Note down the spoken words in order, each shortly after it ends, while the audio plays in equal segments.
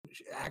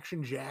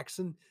Action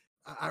Jackson.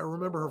 I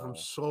remember her from wow.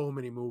 so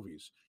many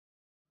movies.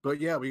 But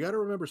yeah, we got to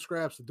remember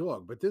Scraps the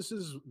dog. But this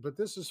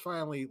is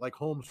finally like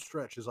home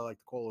stretch, as I like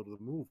to call it, of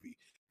the movie,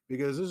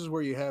 because this is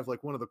where you have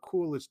like one of the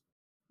coolest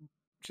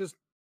just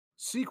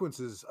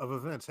sequences of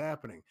events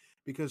happening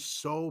because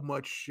so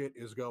much shit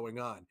is going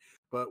on.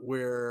 But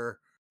where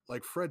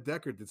like Fred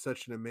Decker did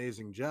such an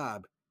amazing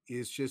job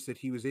is just that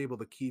he was able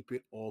to keep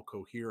it all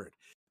coherent.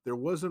 There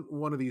wasn't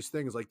one of these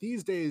things like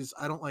these days.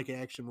 I don't like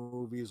action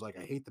movies. Like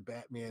I hate the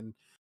Batman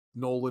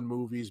Nolan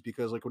movies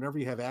because like whenever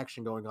you have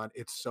action going on,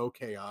 it's so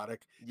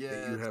chaotic that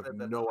Yeah, you it's have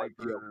that no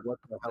idea what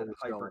the hell is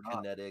going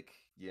on. hyperkinetic.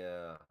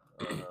 Yeah,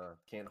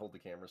 can't hold the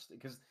camera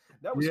because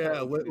that was Yeah,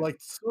 funny too. like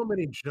so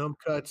many jump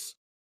cuts.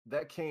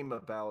 That came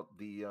about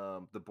the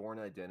Born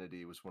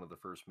Identity was one of the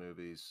first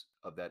movies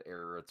of that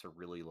era to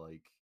really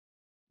like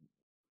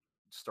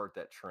start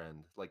that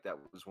trend. Like that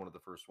was one of the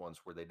first ones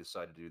where they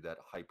decided to do that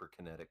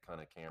hyperkinetic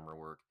kind of camera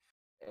work,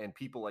 and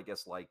people I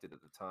guess liked it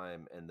at the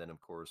time. And then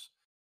of course,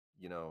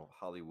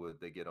 Hollywood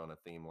they get on a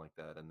theme like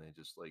that and they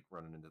just like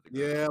running into the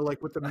Yeah, ground.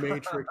 like with the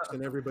Matrix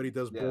and everybody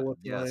does Yeah. bullet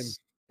time. Yes.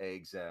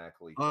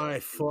 Exactly. Thank I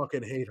you.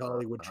 fucking hate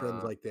Hollywood trends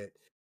Uh-huh. like that.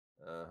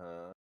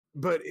 Uh-huh.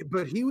 But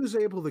he was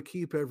able to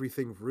keep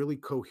everything really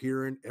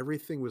coherent.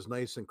 Everything was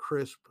nice and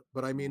crisp.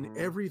 But I mean, Mhm.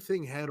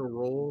 everything had a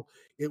role.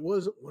 It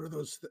wasn't one of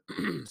those.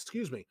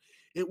 Excuse me.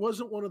 It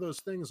wasn't one of those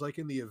things like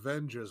in the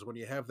Avengers when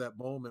you have that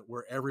moment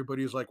where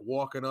everybody's like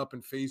walking up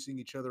and facing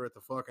each other at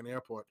the fucking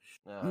airport.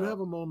 You Uh-huh. have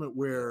a moment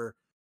where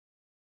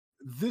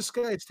this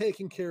guy's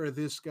taking care of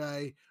this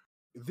guy's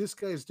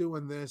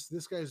doing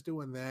this guy's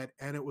doing that,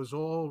 and it was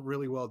all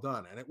really well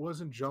done, and it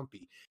wasn't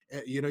jumpy.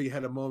 You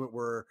had a moment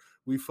where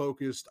we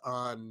focused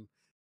on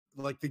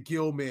like the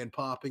Gill Man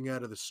popping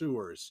out of the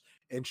sewers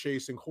and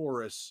chasing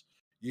Horace.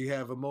 You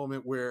have a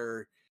moment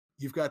where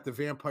you've got the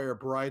vampire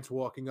brides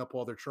walking up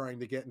while they're trying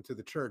to get into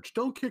the church.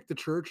 Don't kick the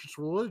church, it's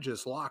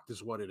religious, locked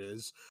is what it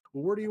is.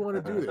 Well, where do you want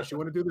to do this? You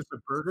want to do this at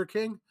Burger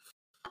King?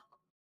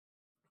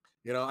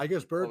 I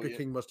guess Oh Burger yeah.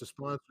 King must have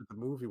sponsored the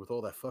movie with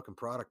all that fucking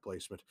product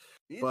placement.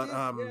 It But did,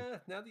 yeah,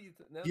 now you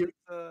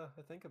that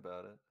I think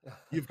about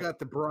you've it. got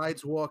the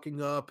brides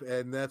walking up,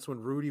 and that's when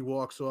Rudy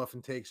walks off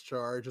and takes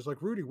charge. It's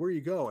like, Rudy, where are you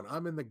going?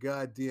 I'm in the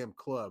goddamn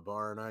club,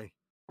 aren't I?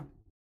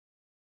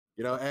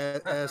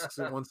 Asks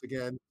it once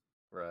again.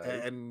 Right.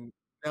 And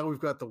now we've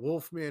got the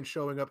Wolfman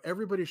showing up.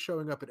 Everybody's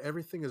showing up, and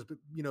everything is,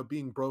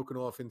 being broken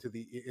off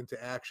into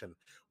action.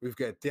 We've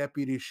got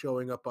deputies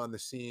showing up on the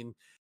scene,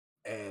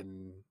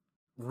 and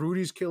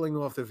Rudy's killing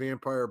off the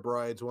vampire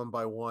brides one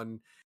by one.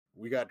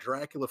 We got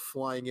Dracula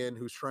flying in,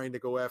 who's trying to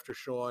go after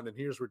Sean, and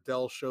here's where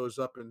Dell shows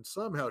up and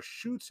somehow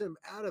shoots him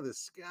out of the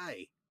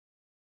sky,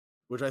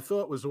 which I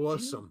thought was He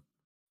awesome.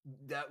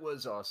 That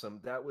was awesome.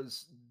 That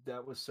was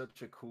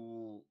such a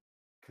cool,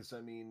 because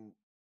I mean,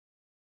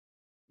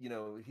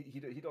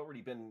 he'd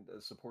already been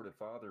a supportive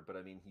father, but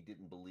I mean, he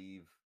didn't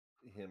believe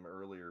him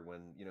earlier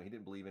when, he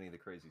didn't believe any of the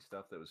crazy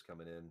stuff that was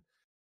coming in,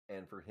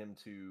 and for him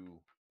to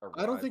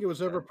I don't arrive think it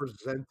was with ever that.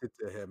 presented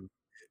to him.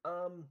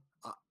 Um,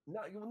 Uh,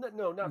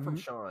 not from n-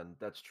 Sean.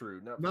 That's true.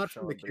 Not from Not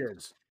from the Sean, but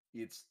kids.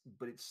 it's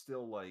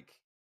still like,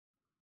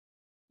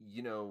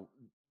 you know,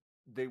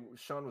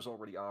 Sean was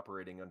already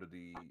operating under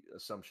the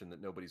assumption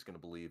that nobody's going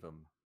to believe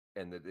him,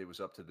 and that it was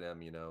up to them.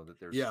 That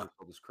Yeah. there's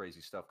all this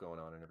crazy stuff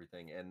going on and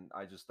everything. And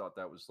I just thought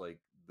that was like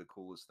the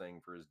coolest thing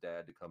for his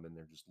dad to come in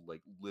there, just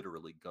like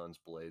literally guns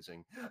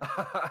blazing,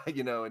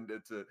 and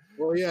to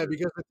Well, yeah,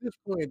 because at this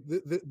point,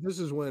 this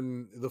is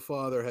when the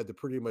father had to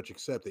pretty much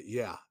accept that.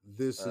 Yeah,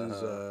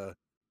 uh-huh,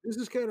 this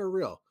is kind of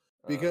real.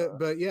 uh-huh,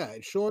 But yeah,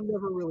 Sean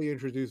never really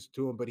introduced it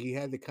to him, but he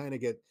had to kind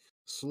of get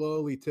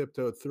slowly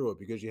tiptoed through it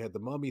because you had the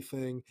mummy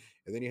thing,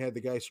 and then you had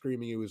the guy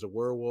screaming he was a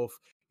werewolf.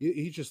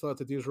 He just thought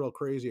that these were all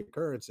crazy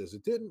occurrences.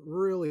 It didn't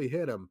really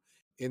hit him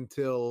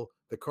until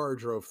the car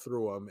drove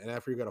through him, and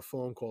after he got a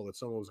phone call that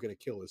someone was going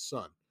to kill his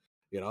son.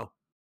 You know,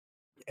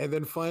 and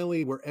then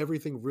finally, where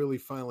everything really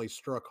finally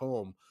struck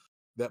home,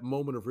 that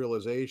moment of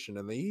realization,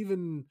 and they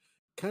even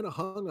kind of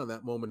hung on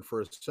that moment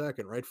for a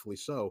second, rightfully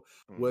so,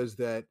 mm, was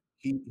that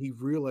he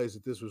realized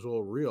that this was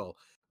all real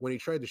when he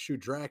tried to shoot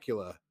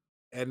Dracula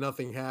and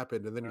nothing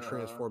happened, and then he uh-huh.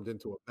 transformed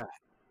into a bat.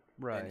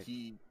 And Right.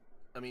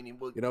 I mean, he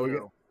was, You know, we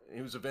get,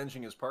 he was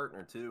avenging his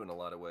partner too in a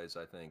lot of ways.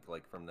 I think,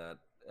 like from that,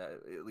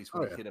 at least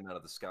when oh he yeah, hit him out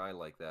of the sky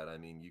like that. I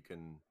mean, you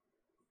can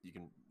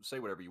say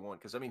whatever you want,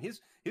 because I mean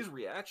his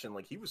reaction,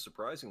 like he was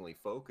surprisingly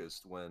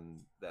focused when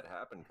that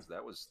happened, because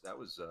that was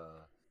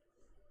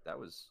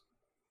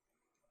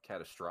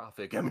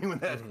catastrophic. I mean, when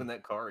mhm.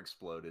 that car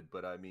exploded.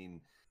 But I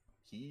mean,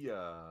 he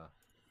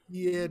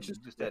Yeah,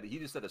 just he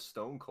just had a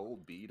stone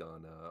cold beat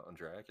on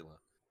Dracula.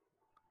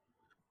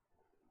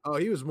 oh,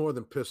 he was more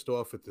than pissed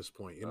off at this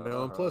point, and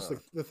plus Uh-huh.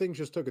 the thing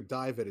just took a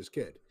dive at his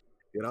kid,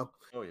 you know.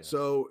 Oh yeah.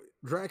 So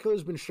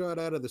Dracula's been shot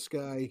out of the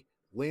sky,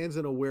 lands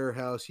in a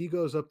warehouse. He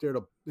goes up there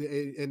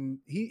and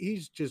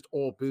he's just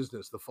all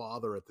business, the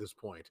father at this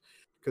point,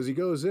 because he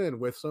goes in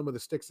with some of the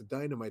sticks of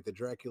dynamite that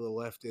Dracula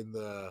left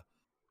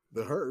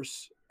the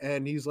hearse,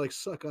 and he's like,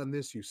 "Suck on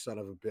this, you son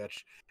of a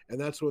bitch!" And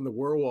that's when the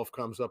werewolf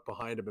comes up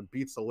behind him and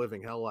beats the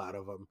living hell out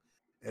of him.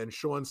 And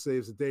Sean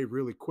saves the day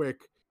really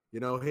quick.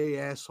 Hey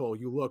asshole,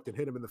 you looked, and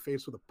hit him in the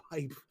face with a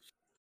pipe.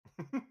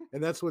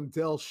 And that's when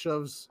Dell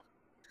shoves.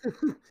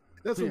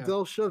 That's when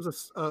Dell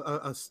shoves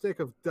a stick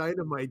of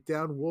dynamite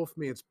down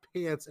Wolfman's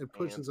pants and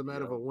pushes him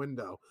out of a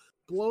window,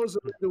 blows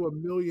him into a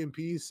million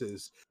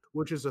pieces,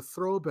 which is a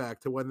throwback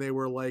to when they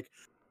were like,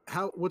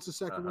 what's a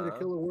second way to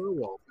kill a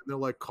werewolf? And they're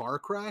like, car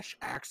crash,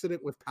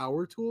 accident with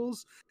power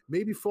tools,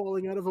 maybe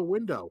falling out of a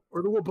window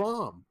or to a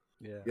bomb.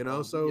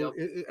 Yeah. So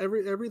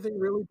everything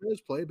really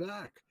does play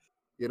back.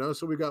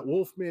 So we got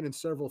Wolfman in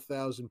several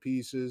thousand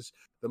pieces.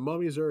 The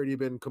mummy's already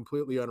been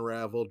completely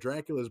unraveled.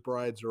 Dracula's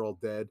brides are all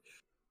dead.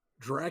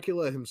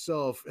 Dracula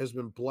himself has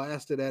been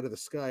blasted out of the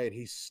sky, and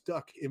he's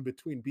stuck in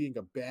between being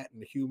a bat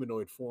and a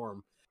humanoid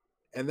form.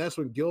 And that's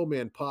when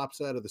Gilman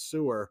pops out of the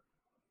sewer.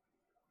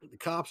 The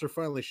cops are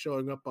finally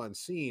showing up on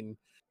scene,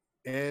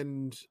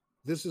 and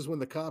this is when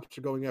the cops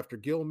are going after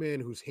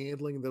Gilman, who's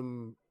handling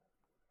them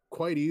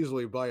quite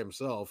easily by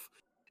himself.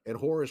 And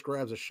Horace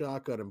grabs a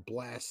shotgun and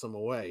blasts them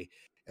away.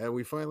 And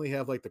we finally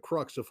have like the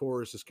crux of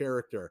Horace's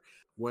character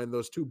when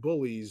those two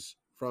bullies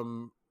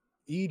from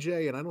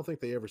EJ, and I don't think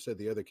they ever said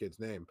the other kid's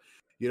name,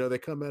 they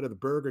come out of the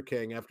Burger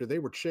King after they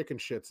were chicken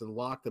shits and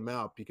locked him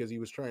out because he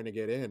was trying to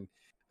get in.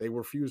 They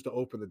refused to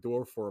open the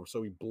door for him,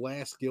 so he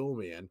blasts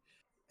Gilman,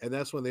 and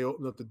that's when they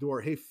open up the door.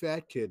 "Hey,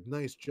 fat kid,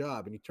 nice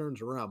job." And he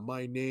turns around.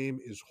 "My name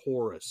is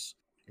Horace,"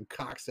 and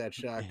cocks that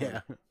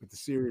shotgun with the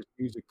serious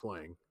music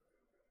playing.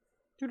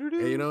 And,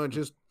 and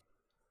just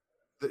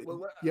I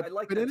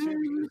like that too,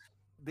 because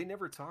they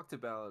never talked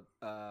about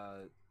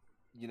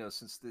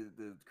since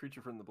the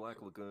creature from the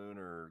Black Lagoon,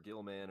 or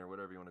Gilman, or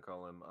whatever you want to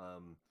call him,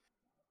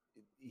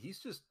 he's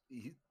just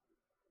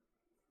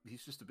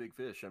a big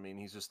fish. I mean,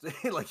 he's just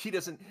like, he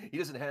doesn't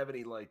have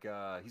any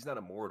he's not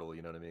immortal,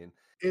 you know what I mean?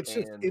 It's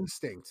just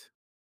instinct.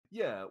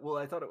 Yeah, well,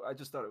 I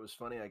just thought it was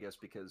funny, I guess,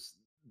 because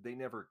they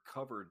never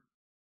covered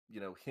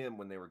him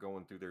when they were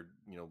going through their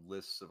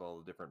lists of all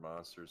the different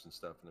monsters and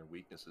stuff and their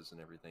weaknesses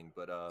and everything.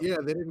 But yeah,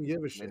 they didn't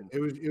give a shit.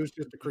 It was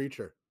just a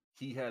creature.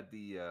 He had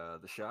the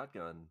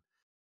shotgun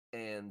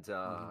and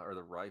or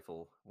the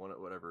rifle,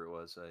 whatever it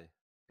was. I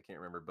can't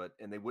remember,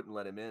 and they wouldn't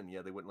let him in.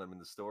 Yeah, they wouldn't let him in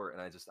the store. And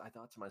I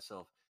thought to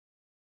myself,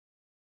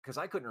 because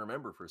I couldn't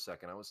remember for a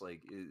second, I was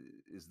like,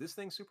 is this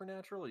thing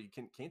supernatural? Or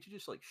can't you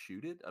just like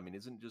shoot it? I mean,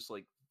 isn't it just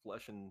like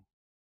flesh and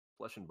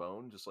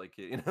bone, just like,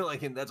 and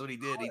that's what he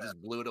did. He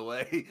just blew it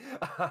away.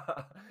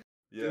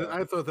 Yeah,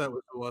 I thought that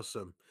was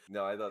awesome.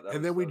 No, I thought that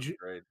and was, then we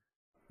great.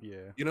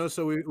 Yeah,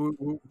 so we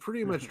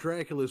pretty much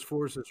Dracula's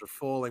forces are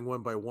falling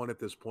one by one at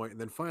this point,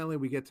 and then finally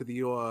we get to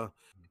the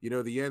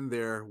the end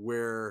there,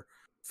 where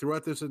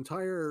throughout this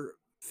entire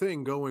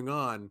thing going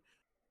on,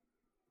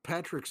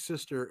 Patrick's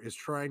sister is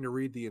trying to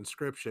read the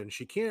inscription.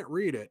 She can't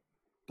read it,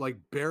 like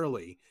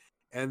barely,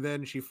 and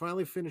then she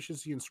finally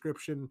finishes the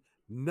inscription.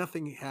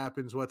 Nothing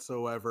happens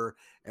whatsoever,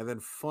 and then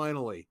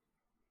finally,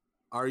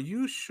 "Are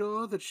you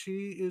sure that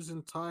she is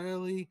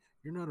entirely?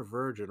 You're not a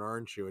virgin,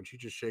 aren't you?" And she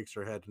just shakes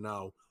her head,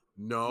 "No."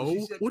 "No?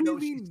 What do you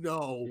mean,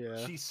 no?"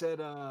 Yeah. She said,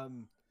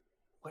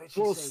 what did she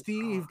 "Well, say?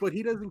 Steve, but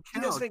he doesn't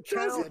count."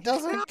 It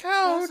doesn't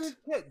count.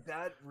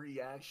 That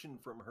reaction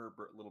from her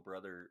little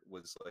brother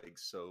was like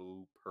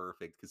so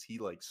perfect, because he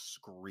like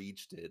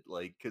screeched it,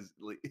 like, because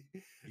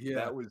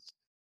that was,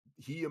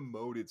 he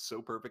emoted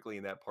so perfectly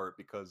in that part,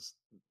 because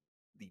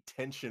the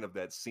tension of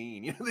that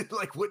scene,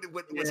 like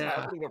what's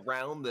happening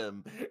around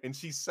them, and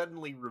she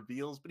suddenly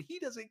reveals, but he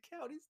doesn't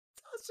count. He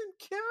doesn't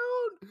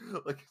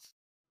count. Like,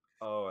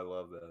 oh, I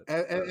love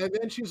that. And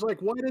then she's like,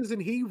 "Why doesn't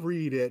he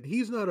read it?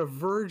 He's not a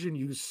virgin,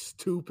 you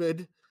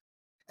stupid."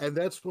 And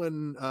that's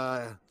when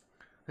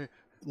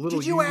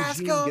little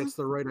Eugene gets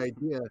the right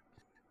idea.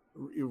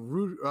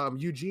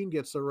 Eugene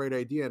gets the right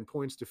idea and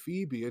points to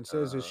Phoebe and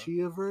says, "Is she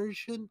a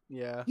virgin?"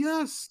 Yeah.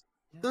 "Yes,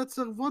 that's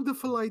a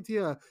wonderful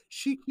idea.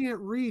 She can't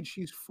read.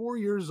 She's 4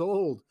 years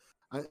old."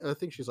 I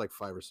think she's like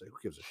 5 or 6. Who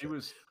gives a shit?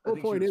 The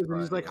point is,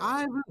 he's like,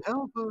 "I will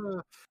help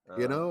her,"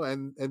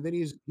 and then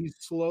he's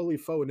slowly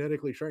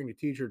phonetically trying to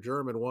teach her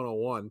German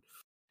 101.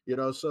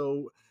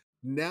 So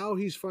now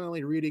he's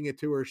finally reading it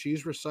to her.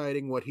 She's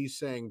reciting what he's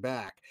saying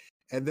back.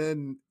 And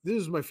then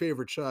this is my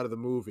favorite shot of the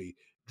movie.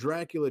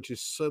 Dracula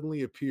just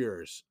suddenly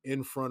appears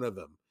in front of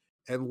them,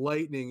 and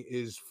lightning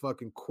is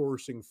fucking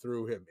coursing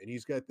through him. And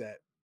he's got that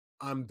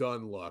 "I'm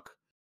done" look,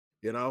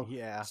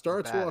 Yeah.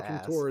 starts walking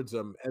towards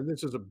him. And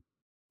this is a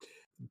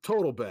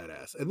total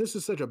badass. And this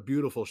is such a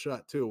beautiful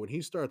shot too. When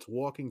he starts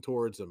walking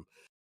towards him,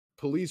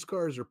 police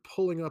cars are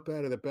pulling up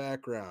out of the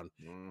background.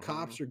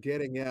 Cops are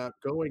getting out,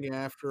 going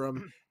after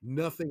him.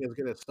 Nothing is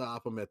going to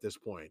stop him at this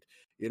point.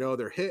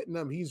 They're hitting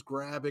him. He's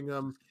grabbing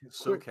him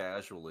so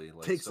casually.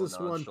 Like, takes so this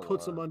one,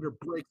 puts him under,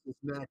 breaks his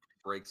neck.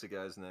 Breaks a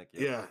guy's neck.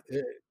 Yeah.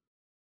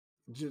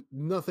 Just,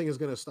 nothing is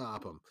going to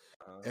stop him.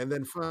 And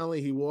then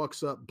finally he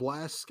walks up,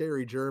 blasts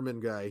scary German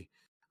guy.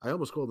 I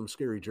almost called him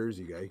Scary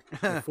Jersey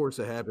guy. Force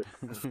of habit.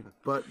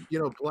 But,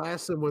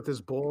 blasts him with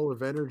his ball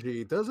of energy.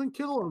 It doesn't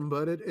kill him,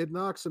 but it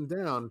knocks him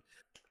down.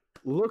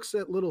 looks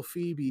at little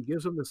Phoebe,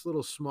 gives him this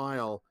little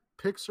smile,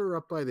 picks her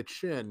up by the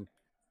chin.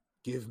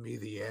 Give me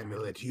the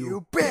amulet,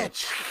 you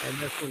bitch! And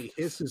that's when he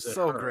hisses at her.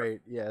 So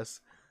great, yes.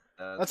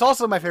 That's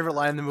also my favorite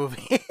line in the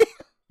movie.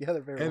 The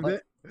other favorite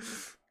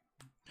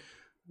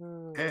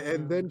line.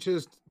 And then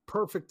just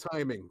perfect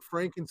timing.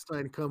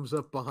 Frankenstein comes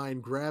up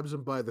behind, grabs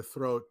him by the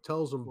throat,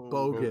 tells him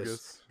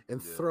bogus,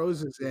 and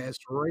throws his ass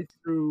right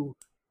through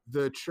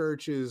the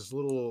church's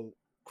little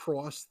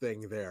cross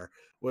thing there,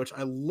 which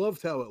I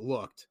loved how it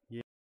looked.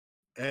 Yeah.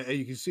 And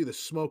you can see the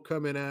smoke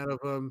coming out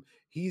of him.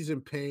 He's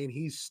in pain.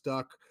 He's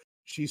stuck.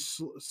 She's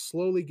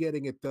slowly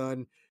getting it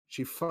done.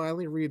 She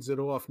finally reads it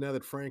off now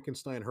that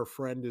Frankenstein, her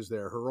friend, is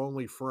there, her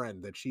only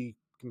friend that she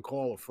can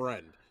call a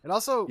friend. It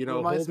also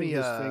reminds me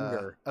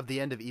of the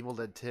end of Evil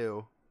Dead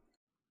 2.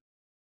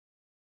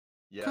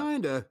 Yeah.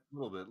 Kinda. A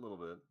little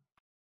bit.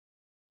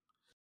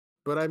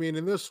 But I mean,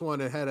 in this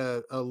one, it had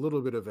a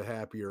little bit of a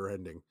happier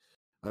ending.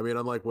 I mean,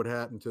 unlike what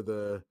happened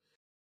to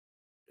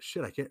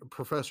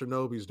Professor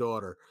Noby's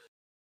daughter.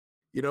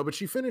 But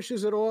she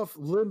finishes it off.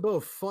 Limbo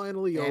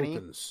finally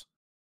opens.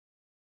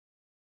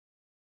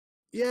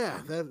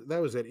 Yeah,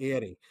 that was it,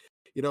 Annie.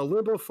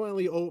 Limbo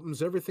finally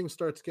opens. Everything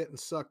starts getting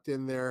sucked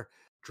in there.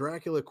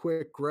 Dracula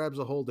quick grabs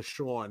a hold of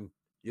Sean,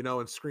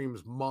 and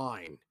screams,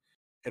 "Mine,"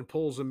 and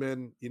pulls him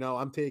in.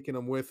 I'm taking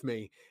him with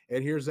me.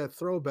 And here's that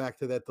throwback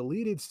to that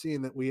deleted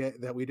scene that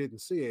we didn't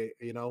see,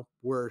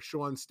 where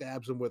Sean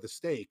stabs him with a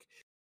stake.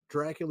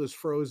 Dracula's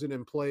frozen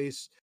in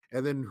place.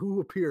 And then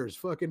who appears?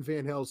 Fucking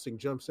Van Helsing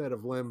jumps out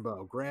of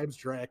Limbo, grabs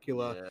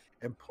Dracula,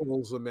 and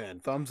pulls him in.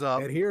 Thumbs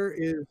up. And here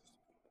is,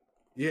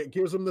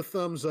 gives him the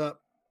thumbs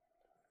up,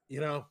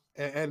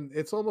 and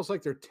it's almost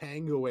like they're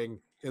tangoing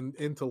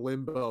into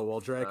Limbo while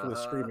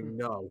Dracula's screaming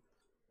no.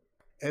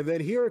 And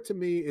then here, to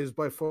me, is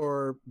by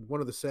far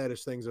one of the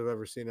saddest things I've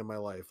ever seen in my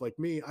life. Like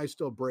me, I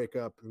still break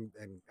up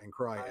and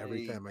cry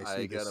every time I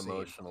see this scene. I got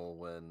emotional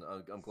when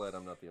I'm glad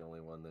I'm not the only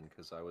one then,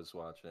 because I was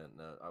watching it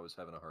and I was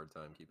having a hard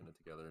time keeping it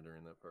together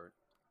during that part.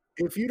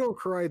 If you don't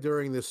cry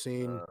during this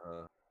scene,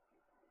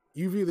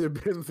 you've either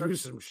been through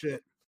some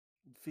shit.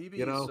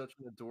 Phoebe is such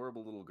an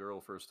adorable little girl.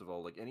 First of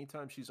all, like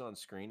anytime she's on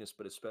screen,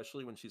 but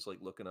especially when she's like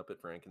looking up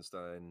at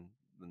Frankenstein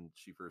when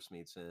she first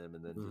meets him,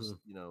 and then just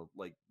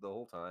like the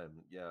whole time.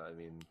 Yeah, I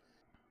mean,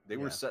 they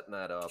were setting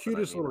that up. And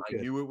I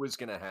knew it was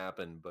gonna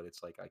happen, but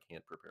it's like I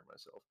can't prepare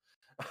myself.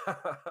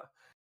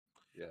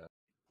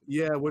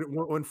 Yeah.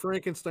 When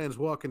Frankenstein's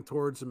walking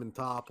towards him and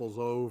topples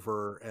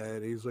over,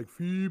 and he's like,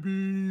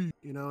 "Phoebe,"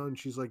 and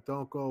she's like,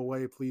 "Don't go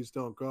away, please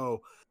don't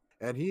go."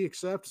 And he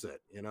accepts it,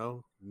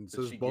 and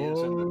says, she gives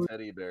him the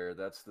teddy bear.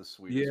 That's the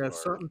sweetest part.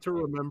 Something to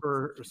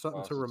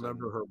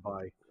remember her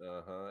by.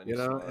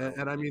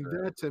 And I mean,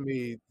 that to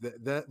me,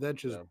 that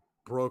just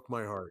broke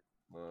my heart.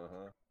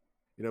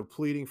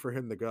 Pleading for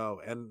him to go.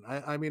 And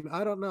I mean,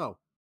 I don't know.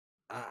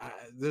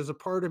 There's a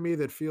part of me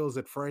that feels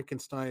that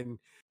Frankenstein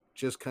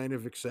just kind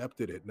of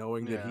accepted it,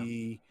 knowing that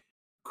he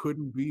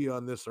couldn't be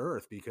on this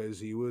earth because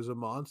he was a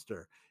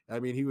monster. I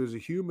mean, he was a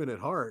human at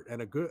heart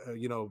and a good,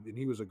 and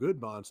he was a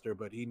good monster,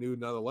 but he knew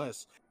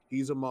nonetheless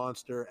he's a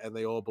monster and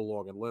they all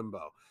belong in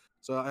Limbo.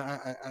 So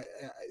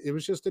it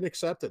was just an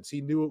acceptance. He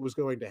knew it was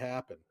going to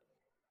happen.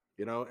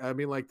 I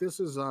mean, like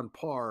this is on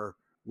par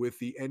with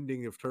the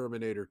ending of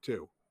Terminator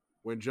 2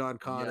 when John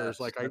Connor is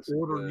like, "I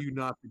order you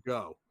not to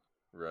go."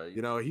 Right.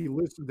 He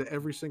listened to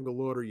every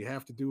single order. You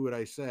have to do what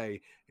I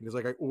say. And he's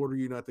like, "I order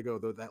you not to go."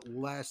 Though that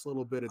last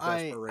little bit of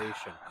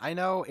desperation. I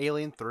know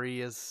Alien 3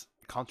 is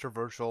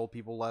controversial.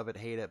 People love it,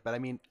 hate it. But I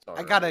mean,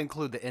 I gotta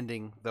include the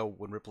ending, though,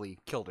 when Ripley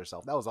killed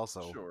herself. That was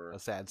also a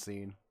sad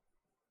scene.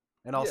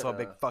 And also a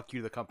big fuck you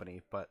to the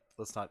company. But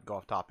let's not go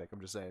off topic. I'm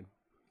just saying.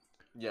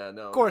 Yeah,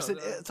 no. Of course,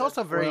 it's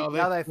also very, now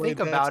that I think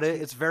about it,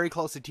 it's very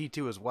close to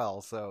T2 as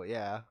well. So,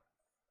 yeah.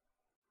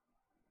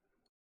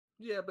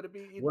 Yeah, but it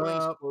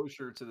brings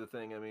closure to the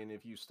thing. I mean,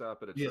 if you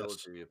stop at a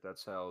trilogy, if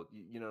that's how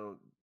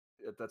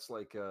that's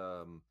like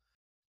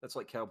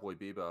Cowboy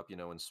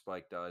Bebop. When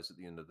Spike dies at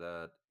the end of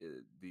that,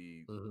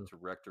 the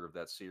director of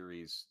that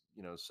series,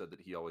 said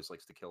that he always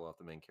likes to kill off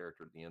the main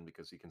character at the end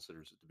because he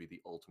considers it to be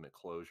the ultimate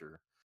closure.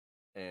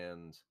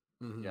 And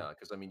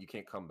because I mean, you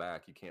can't come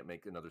back, you can't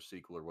make another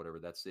sequel or whatever.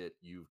 That's it.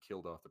 You've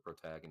killed off the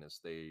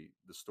protagonist. The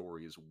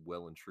story is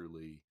well and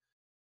truly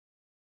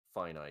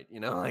finite.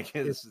 Like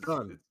it's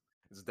done.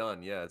 It's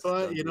done, yeah.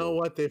 But you know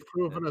what? They've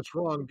proven us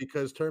wrong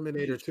because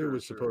Terminator 2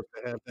 was supposed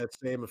to have that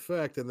same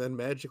effect, and then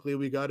magically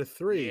we got a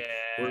 3.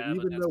 Where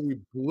even though we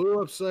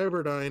blew up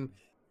Cyberdyne,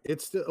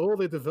 it's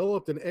they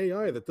developed an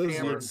AI that does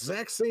the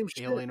exact same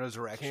shit. Alien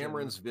Resurrection.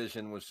 Cameron's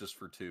vision was just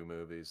for 2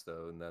 movies,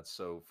 though, and that's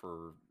so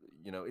for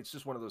it's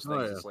just one of those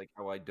things. It's like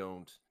how I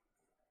don't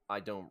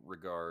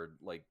regard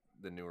like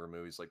the newer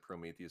movies like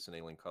Prometheus and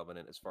Alien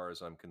Covenant. As far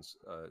as I'm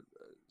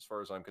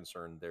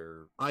concerned,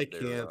 they're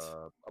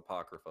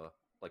apocrypha.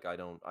 Like I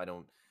don't.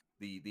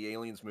 The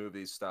Aliens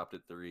movies stopped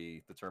at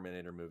 3. The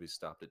Terminator movies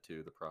stopped at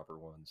 2. The proper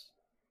ones.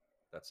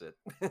 That's it.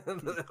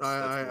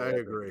 I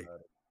agree.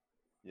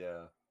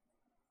 Yeah,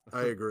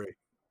 I agree.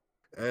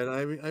 And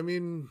I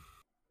mean,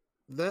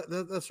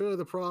 that's really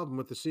the problem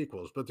with the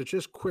sequels. But to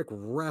just quick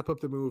wrap up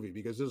the movie,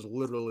 because this is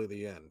literally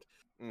the end.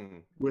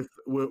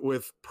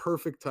 With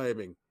perfect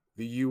timing,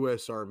 the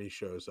U.S. Army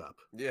shows up.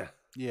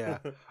 Yeah.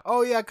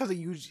 Oh yeah,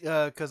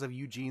 because of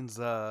Eugene's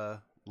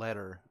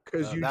letter.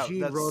 Because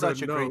Eugene wrote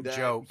such a great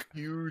joke.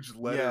 Huge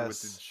letter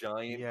with the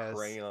giant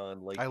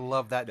crayon. Like I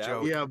love that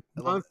joke. Yeah,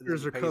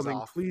 monsters are coming.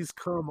 Off. Please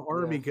come,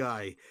 Army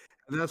guy.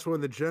 And that's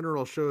when the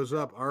general shows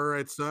up. All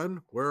right,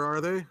 son, where are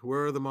they?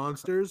 Where are the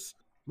monsters?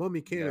 Mommy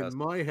came in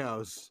my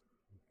house.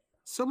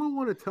 Someone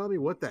want to tell me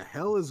what the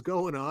hell is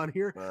going on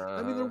here?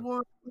 I mean,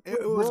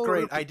 it was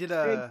great. I did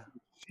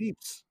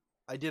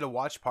a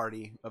watch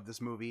party of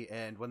this movie,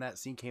 and when that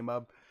scene came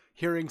up,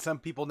 hearing some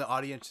people in the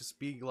audience just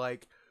being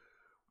like,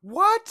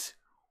 "What?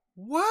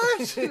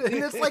 What?" And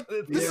it's like,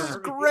 this is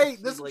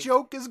great. This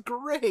joke is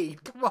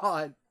great. Come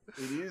on.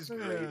 It is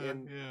great,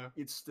 and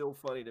it's still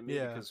funny to me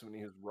because when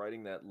he was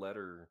writing that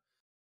letter,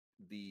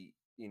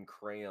 in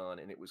crayon,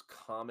 and it was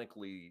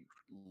comically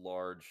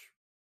large.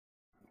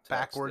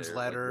 Backwards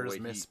letters,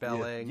 like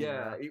misspelling.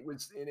 It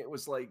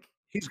was like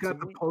he's got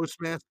the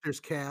postmaster's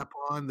cap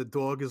on. The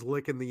dog is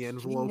licking the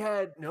envelope.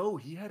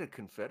 He had a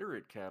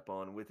Confederate cap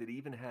on with it.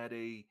 Even had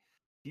he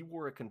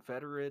wore a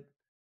Confederate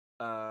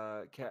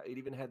cap. It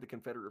even had the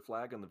Confederate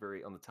flag on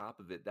the top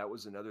of it. That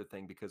was another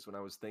thing, because when I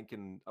was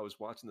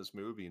watching this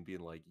movie and being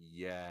like,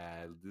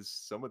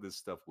 some of this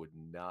stuff would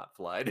not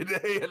fly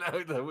today, and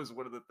that was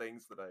one of the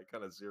things that I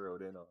kind of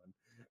zeroed in on.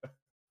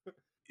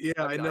 Yeah,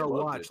 I know.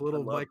 Watch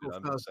little Michael.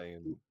 I'm just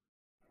saying.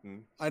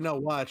 I know.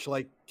 Watch,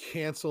 like,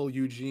 cancel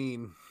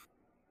Eugene.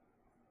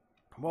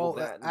 Well,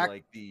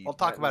 we'll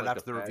talk about it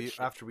after the review.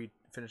 After we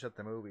finish up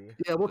the movie.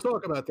 Yeah, we'll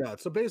talk about that.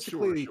 So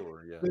basically,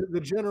 the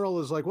general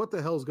is like, "What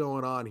the hell's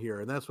going on here?"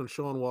 And that's when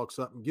Sean walks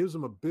up and gives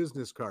him a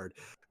business card.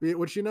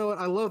 Which, you know what?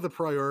 I love the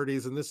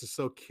priorities, and this is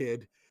so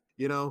kid.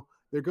 You know,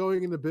 they're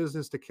going into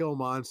business to kill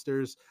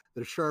monsters.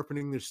 They're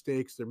sharpening their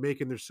stakes. They're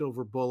making their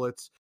silver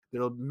bullets.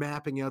 They're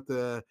mapping out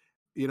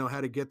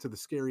how to get to the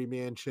scary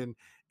mansion.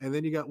 And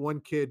then you got one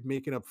kid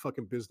making up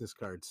fucking business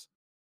cards.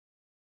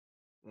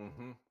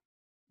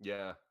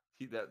 Yeah.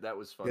 That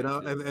was funny. You know,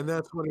 and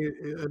that's when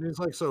he's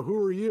like, "So who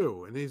are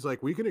you?" And he's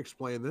like, "We can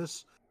explain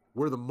this.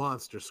 We're the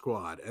Monster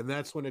Squad." And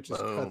that's when it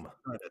just cuts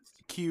credits.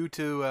 Cue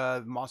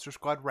to Monster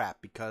Squad rap,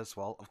 because,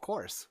 well, of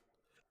course.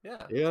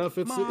 Yeah. Yeah, if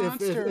it's an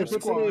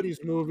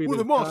 80s movie, we're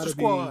the Monster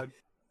Squad.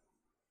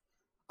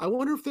 I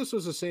wonder if this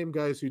was the same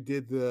guys who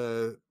did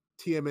the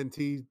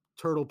TMNT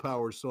Turtle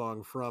Power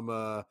song from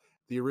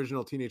the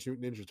original Teenage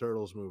Mutant Ninja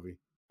Turtles movie.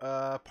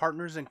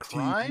 Partners in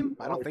Crime?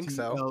 I don't think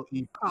so.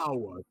 T-U-R-T-L-E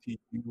Power.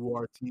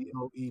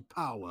 T-U-R-T-L-E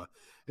Power.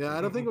 Yeah,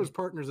 I don't think it was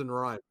Partners in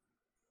Rhyme.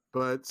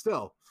 But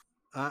still,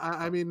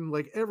 I mean,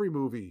 like, every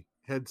movie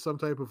had some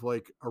type of,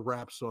 like, a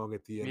rap song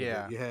at the end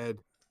of it. You had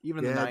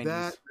even the 90s.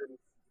 That.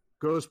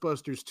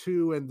 Ghostbusters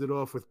 2 ended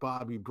off with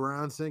Bobby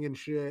Brown singing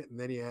shit. And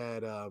then you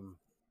had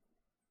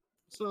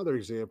it's another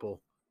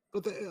example.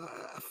 But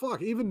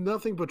even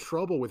Nothing But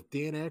Trouble with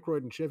Dan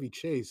Aykroyd and Chevy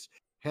Chase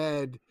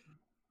had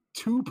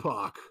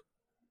Tupac.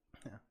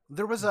 Yeah.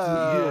 There was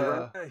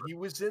he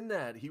was in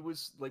that. He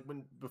was like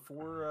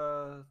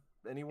before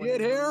anyone. He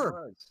had hair.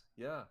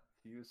 Yeah,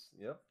 he was.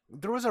 Yep.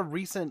 There was a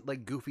recent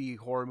like goofy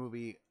horror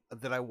movie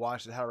that I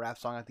watched that had a rap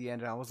song at the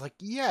end, and I was like,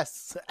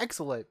 "Yes,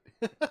 excellent."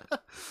 But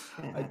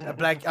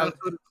that's what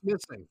it's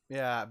missing.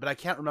 Yeah, but I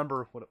can't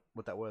remember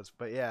what that was.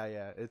 But yeah,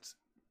 it's.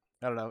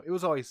 I don't know. It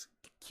was always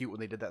cute when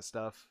they did that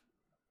stuff.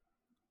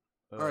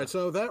 All right,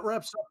 so that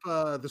wraps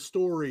up the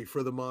story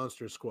for the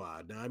Monster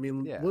Squad. Now, I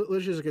mean,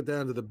 let's just get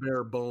down to the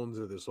bare bones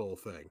of this whole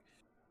thing.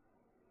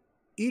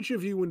 Each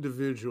of you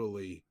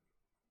individually,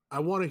 I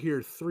want to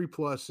hear 3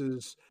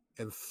 pluses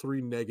and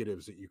 3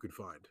 negatives that you could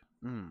find.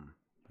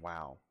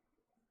 Wow.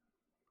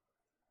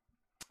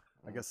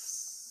 I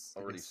guess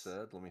already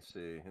said. Let me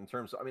see. In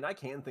terms, I mean, I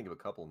can think of a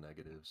couple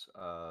negatives.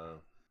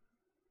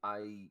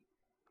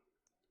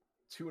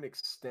 To an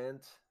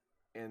extent,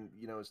 and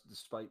you know,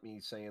 despite me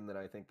saying that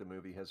I think the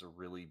movie has a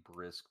really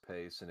brisk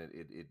pace and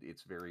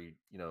it's very,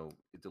 you know,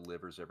 it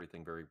delivers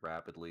everything very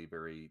rapidly,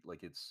 very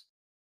like it's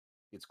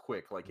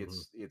quick, like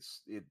it's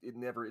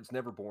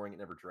never boring, it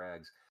never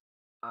drags.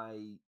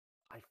 I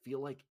feel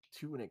like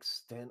to an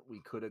extent we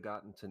could have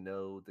gotten to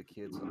know the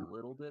kids a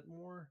little bit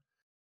more.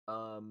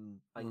 I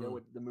know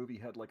the movie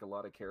had like a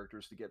lot of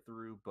characters to get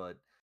through, but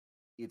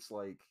it's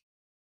like,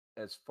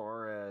 as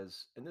far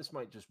as, and this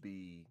might just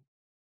be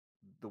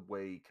the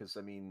way, because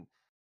I mean,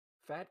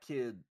 Fat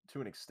Kid to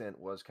an extent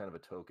was kind of a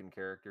token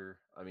character.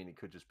 I mean, it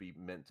could just be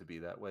meant to be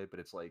that way, but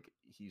it's like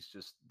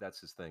that's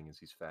his thing, is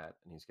he's fat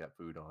and he's got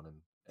food on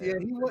him. Yeah,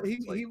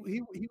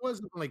 he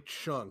wasn't like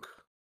Chunk.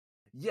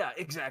 Yeah,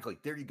 exactly.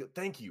 There you go.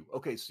 Thank you.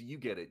 Okay, so you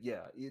get it.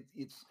 Yeah,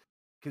 it's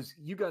because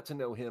you got to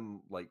know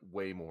him like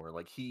way more.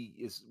 Like he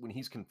is when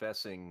he's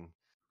confessing,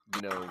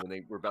 you know, when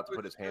they were about to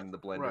put his hand in the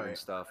blender and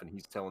stuff, and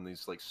he's telling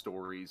these like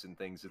stories and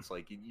things. It's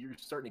like you're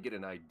starting to get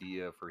an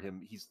idea for him.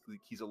 He's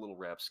a little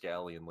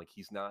rapscallion. Like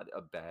he's not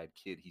a bad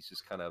kid. He's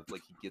just kind of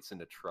like he gets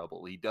into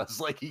trouble. He does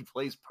like he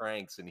plays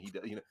pranks and he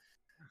does, you know.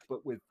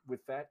 But with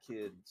Fat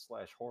Kid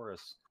 /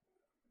 Horace,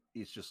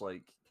 it's just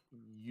like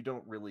you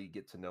don't really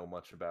get to know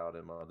much about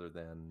him other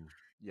than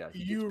he gets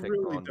You picked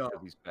really on don't.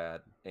 because he's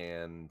fat,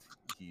 and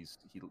he's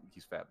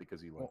fat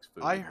because he likes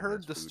food. I and heard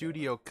has the food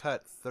studio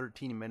cut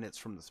 13 minutes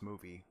from this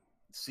movie.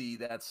 See,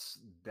 that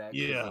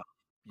Yeah.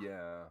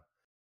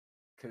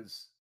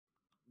 because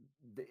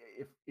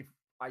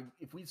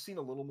if we'd seen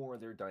a little more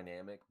of their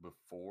dynamic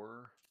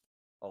before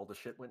all the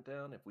shit went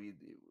down, if we'd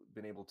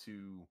been able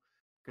to,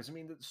 because I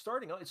mean, it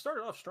started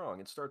off strong.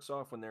 It starts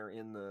off when they're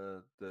in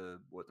the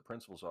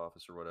principal's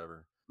office or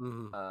whatever.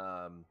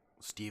 Mm-hmm.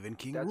 Stephen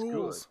King that's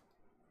rules. Good.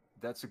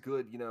 That's a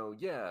good,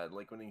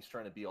 like when he's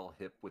trying to be all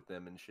hip with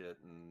them and shit,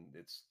 and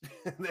it's.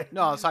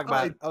 No, I was talking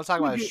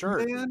about his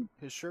shirt. Man.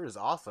 His shirt is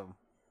awesome.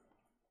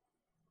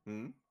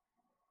 Hmm.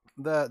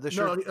 The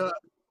shirt. No,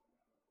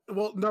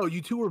 well, no,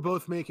 you two were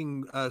both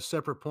making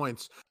separate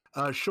points.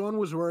 Sean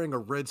was wearing a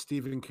red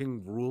Stephen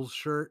King rules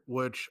shirt,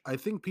 which I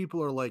think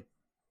people are like,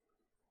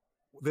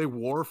 they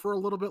wore for a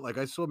little bit. Like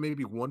I saw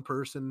maybe one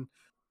person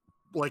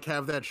like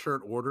have that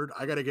shirt ordered.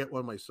 I got to get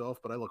one myself,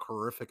 but I look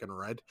horrific in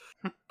red.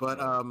 But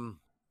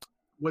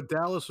what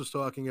Dallas was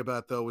talking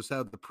about though was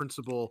how the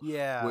principal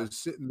was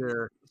sitting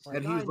there,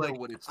 and he's like,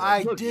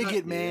 "I dig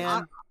it,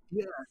 man."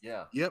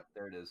 Yeah. Yep.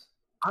 There it is.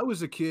 I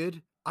was a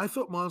kid. I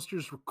thought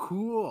monsters were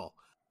cool,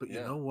 but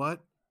you know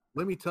what?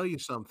 Let me tell you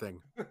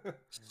something.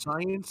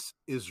 Science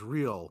is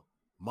real.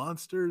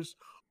 Monsters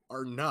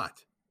are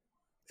not.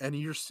 And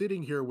you're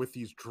sitting here with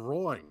these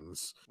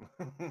drawings.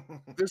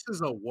 This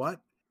is a what?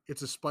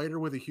 It's a spider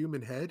with a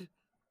human head?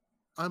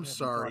 I'm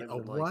sorry. A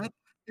what?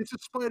 It's a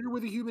spider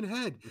with a human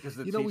head. Because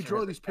we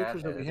draw these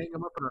pictures and we hang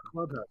them up in our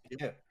clubhouse.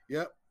 Yeah.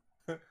 Yep.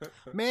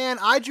 Man,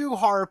 I drew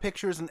horror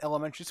pictures in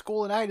elementary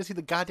school, and I had to see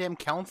the goddamn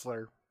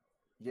counselor.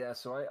 Yeah,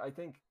 so I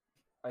think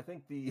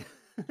the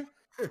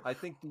I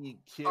think the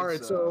kids. All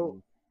right,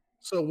 so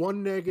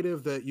one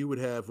negative that you would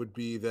have would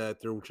be that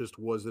there just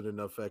wasn't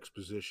enough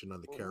exposition on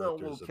the characters. No,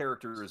 little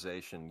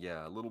characterization,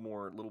 yeah, a little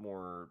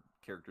more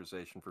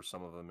characterization for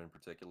some of them in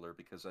particular,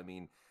 because I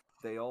mean,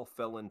 they all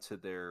fell into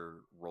their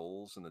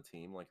roles in the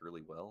team like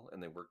really well,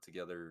 and they worked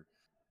together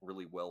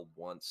really well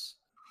once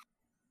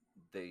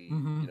they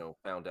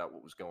found out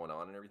what was going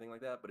on and everything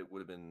like that. But it would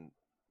have been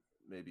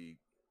maybe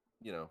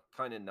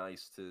kind of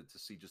nice to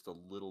see just a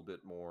little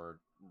bit more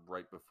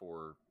right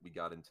before we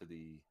got into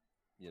the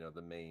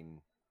the main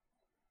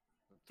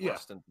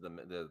thrust into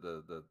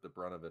the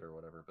brunt of it or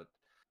whatever. But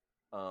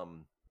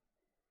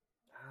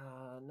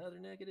another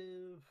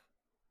negative.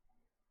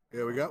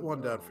 Yeah, we got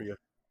one down for you.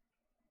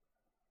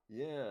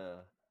 Yeah,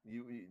 do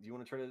you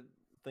want to try to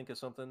think of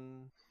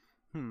something?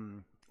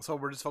 So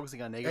we're just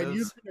focusing on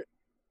negatives.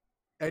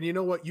 And you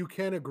know what? You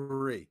can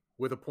agree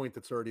with a point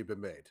that's already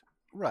been made.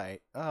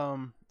 Right.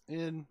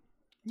 And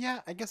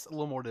yeah, I guess a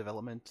little more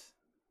development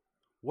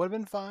would have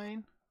been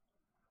fine.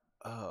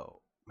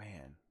 Oh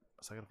man,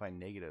 so I gotta find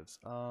negatives.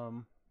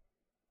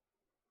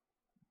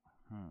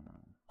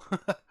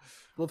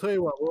 We'll tell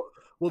you what.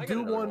 We'll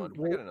do one.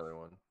 I got another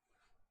one.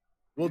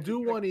 We'll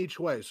do one each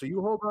way. So you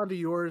hold on to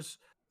yours.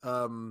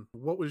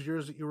 What was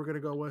yours that you were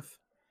gonna go with?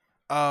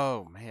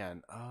 Oh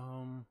man.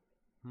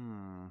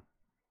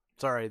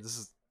 Sorry,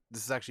 this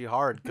is actually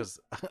hard because.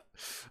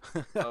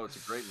 Oh, it's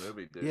a great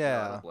movie, dude.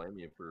 Yeah. I don't blame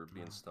you for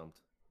being stumped.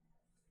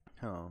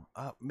 Oh,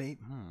 maybe.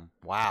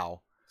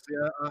 Wow.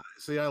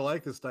 See, I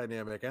like this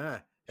dynamic.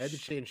 I had to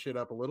change shit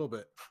up a little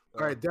bit.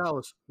 All right,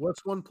 Dallas,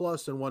 what's one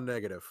plus and one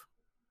negative?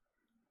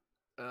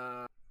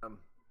 I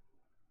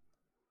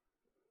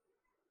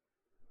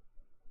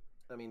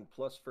mean,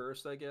 plus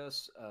first, I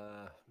guess.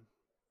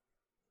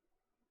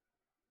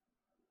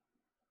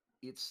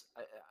 It's.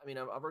 I mean,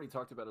 I've already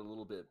talked about it a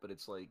little bit, but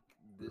it's like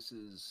this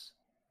is.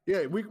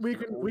 Yeah, we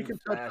can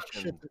touch on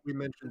shit that we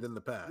mentioned in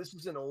the past. This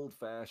is an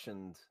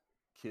old-fashioned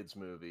kids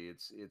movie.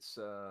 It's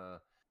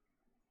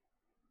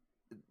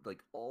like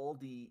all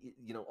the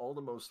all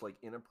the most like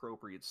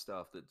inappropriate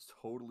stuff that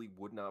totally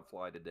would not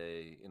fly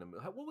today in a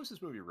movie. What was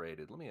this movie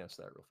rated? Let me ask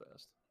that real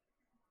fast.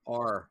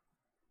 R.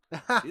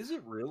 Is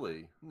it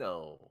really?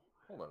 No.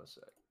 Hold on a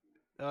sec.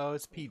 Oh,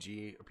 it's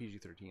PG or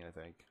PG-13, I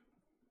think.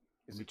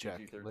 Let me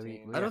check.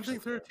 I don't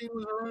think 13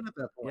 was around at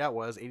that point. Yeah, it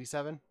was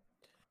 87.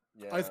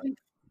 Yeah, I think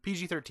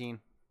PG-13.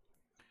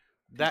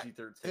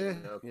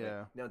 PG-13. Okay.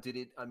 Yeah. Now, did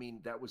it? I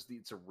mean, that was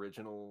its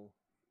original.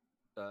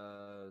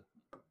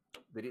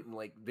 They didn't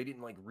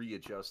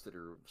readjust it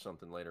or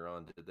something later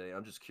on, did they?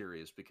 I'm just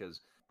curious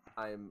because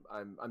I'm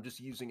just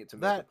using it to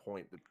make a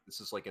point that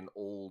this is like an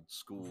old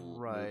school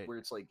right where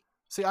it's like.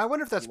 See, I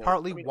wonder if that's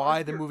partly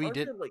why the movie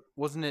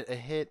wasn't it a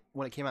hit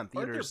when it came out in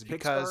theaters.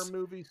 Pixar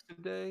movies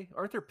today?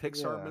 Aren't there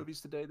Pixar movies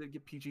today that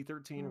get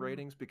PG-13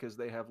 ratings because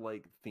they have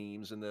like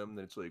themes in them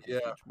that it's like,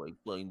 might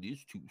find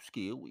this too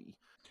scary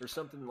or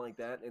something like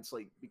that? It's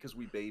like because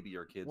we baby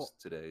our kids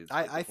today.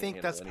 I think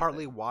that's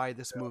partly why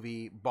this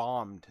movie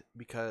bombed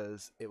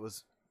because it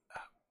was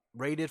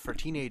rated for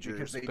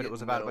teenagers, but it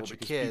was about a bunch of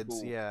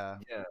kids. Yeah.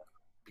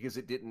 Because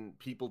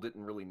people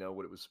didn't really know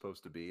what it was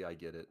supposed to be. I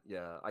get it.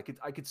 Yeah, I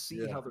could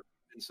see how there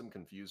been some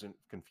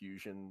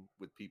confusion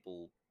with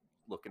people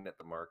looking at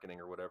the marketing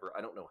or whatever,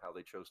 I don't know how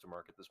they chose to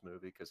market this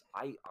movie because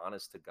I,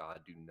 honest to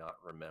God, do not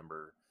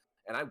remember.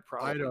 And I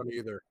don't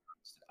either.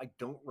 I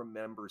don't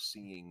remember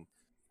seeing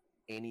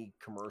any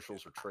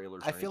commercials or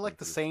trailers. I feel like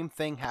the same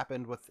thing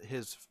happened with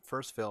his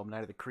first film,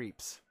 Night of the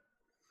Creeps.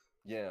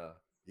 Yeah.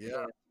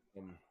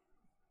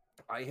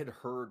 I had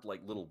heard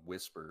like little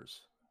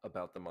whispers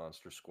about the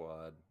Monster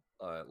Squad,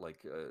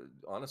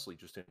 honestly,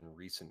 just in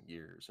recent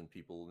years, and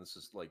people. This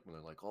is like when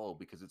they're like, "Oh,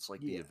 because it's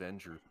like the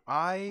Avengers."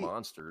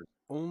 Monsters.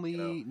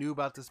 Only knew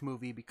about this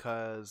movie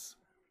because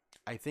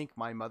I think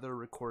my mother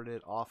recorded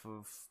it off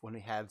of when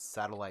it had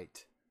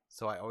satellite,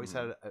 so I always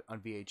had it on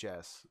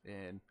VHS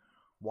and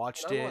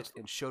watched it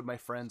and showed my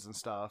friends and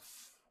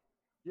stuff.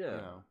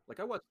 Yeah, like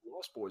I watched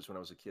Lost Boys when I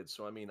was a kid,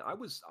 so I mean, I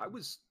was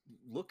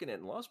looking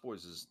at Lost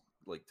Boys as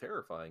like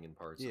terrifying in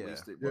parts. At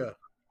least it was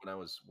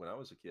when I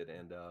was a kid,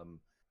 and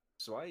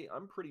so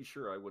I'm pretty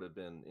sure I would have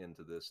been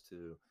into this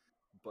too,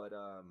 but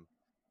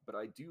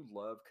I do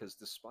love because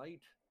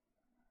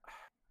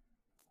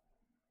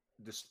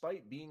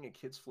despite being a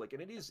kid's flick,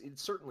 and it's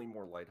certainly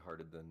more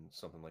lighthearted than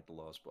something like The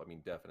Lost Boys. I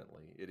mean,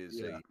 definitely, it is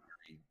a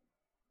very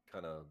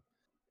kind of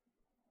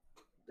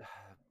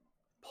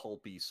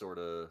pulpy sort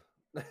of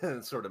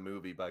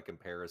movie by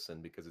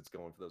comparison because it's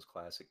going for those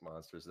classic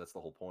monsters. That's the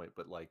whole point.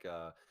 But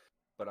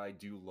but I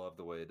do love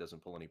the way it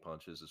doesn't pull any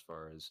punches as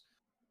far as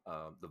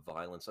the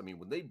violence. I mean,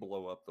 when they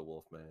blow up the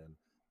Wolfman,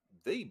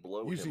 they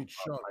blow him see up.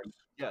 chunks.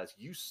 Yes,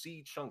 you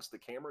see chunks. The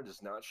camera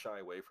does not shy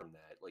away from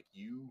that. Like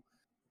you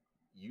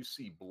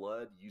see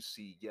blood. You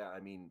see,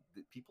 I mean,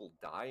 people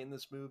die in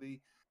this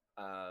movie.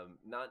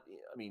 Not,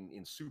 I mean,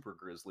 in super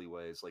grisly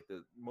ways. Like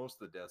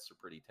most of the deaths are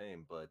pretty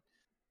tame, but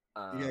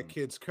you got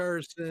kids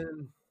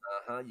cursing.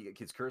 You got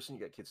kids cursing.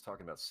 You got kids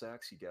talking about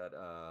sex. You got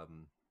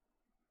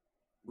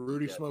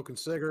Rudy smoking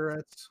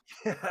cigarettes.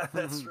 Yeah,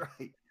 that's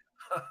right.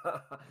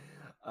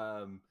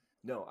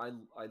 No,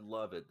 I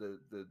love it.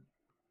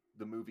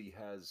 The movie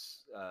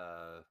has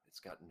it's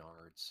got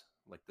nards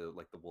like the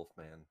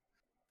Wolfman.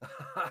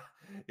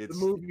 The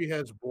movie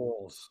has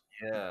balls.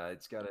 Yeah,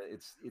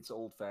 it's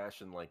old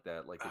fashioned like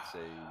that. Like it's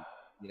a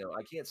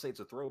I can't say it's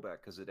a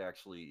throwback because it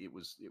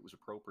was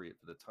appropriate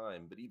for the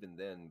time. But even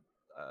then,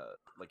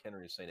 like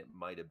Henry was saying, it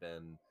might have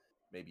been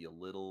maybe a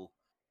little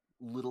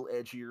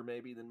edgier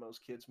maybe than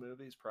most kids'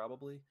 movies,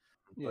 probably.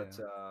 Yeah.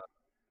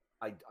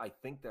 But I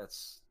think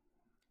that's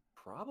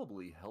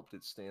probably helped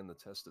it stand the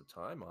test of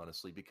time,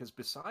 honestly, because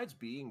besides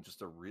being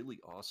just a really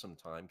awesome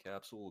time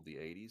capsule of the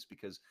 80s,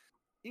 because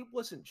it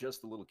wasn't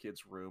just the little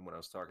kid's room when I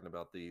was talking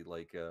about the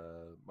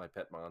My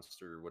Pet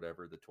Monster or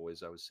whatever, the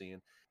toys I was seeing.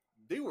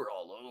 They were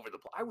all over the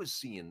place. I was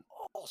seeing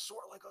all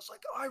sort of I was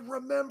like, I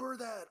remember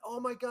that. Oh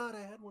my God,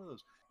 I had one of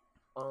those.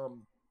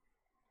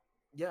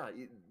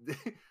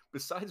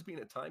 Besides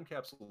being a time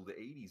capsule of the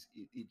 80s,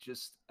 it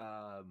just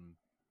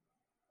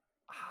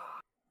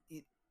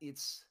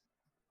it's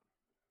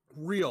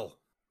real.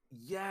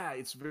 Yeah,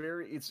 it's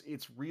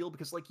real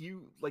because like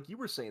you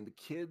were saying, the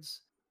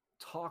kids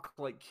talk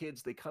like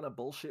kids. They kind of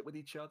bullshit with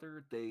each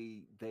other.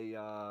 They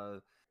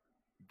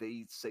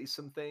say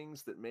some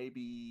things that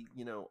maybe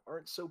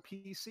aren't so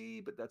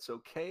PC, but that's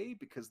okay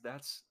because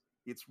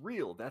it's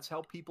real. That's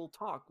how people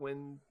talk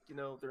when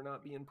they're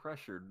not being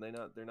pressured. They're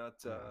not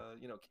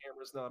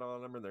cameras not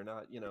on them, or they're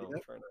not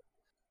trying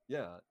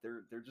to.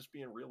 They're just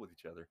being real with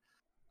each other.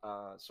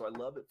 So I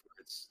love it for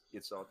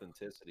its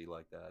authenticity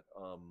like that.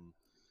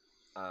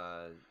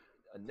 A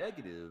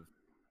negative,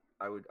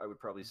 I would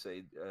probably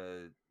say,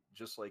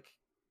 just like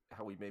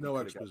how we maybe no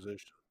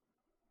exposition.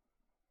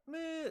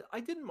 Man, I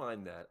didn't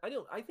mind that.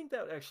 I think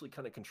that actually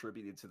kind of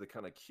contributed to the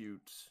kind of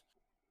cute,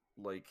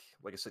 like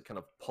I said, kind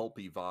of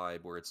pulpy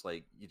vibe where it's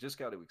like you just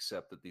got to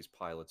accept that these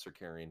pilots are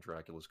carrying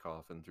Dracula's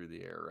coffin through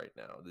the air right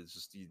now. It's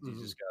just you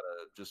just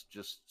gotta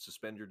just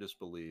suspend your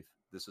disbelief.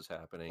 This is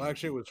happening. Well,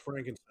 actually, it was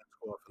Frankenstein's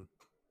coffin.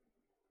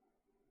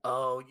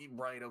 Oh,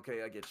 right.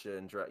 Okay, I get you.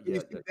 And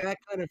that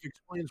kind of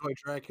explains why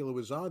Dracula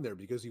was on there,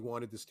 because he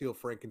wanted to steal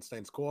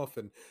Frankenstein's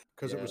coffin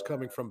because it was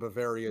coming from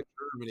Bavaria,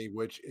 Germany,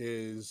 which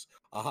is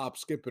a hop,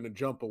 skip, and a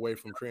jump away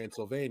from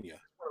Transylvania.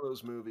 It's one of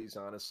those movies,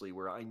 honestly,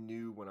 where I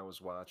knew when I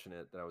was watching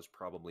it that I was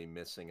probably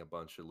missing a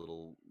bunch of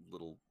little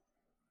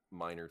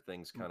minor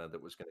things, kind of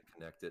that was going to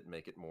connect it and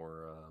make it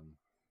more,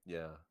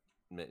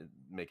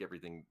 make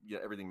everything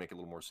make a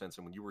little more sense.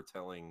 And when you were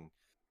telling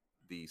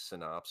the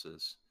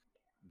synopsis,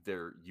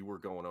 you were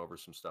going over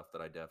some stuff that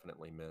I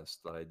definitely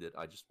missed, that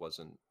I just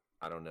wasn't,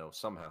 I don't know,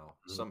 somehow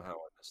I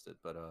missed it.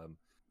 But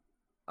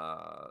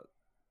I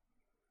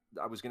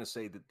was going to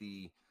say that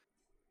the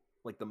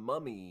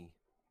mummy,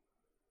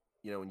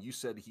 and you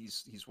said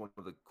he's one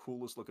of the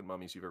coolest looking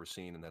mummies you've ever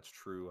seen, and that's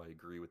true. I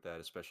agree with that,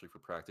 especially for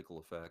practical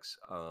effects.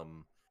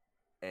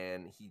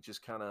 And he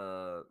just kind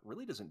of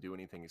really doesn't do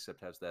anything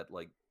except has that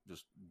like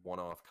just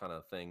one-off kind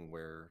of thing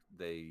where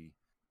they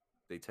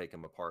take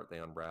him apart, they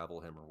unravel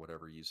him or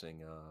whatever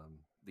using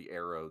the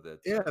arrow that.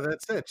 Yeah,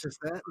 that's it. Just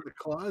that in the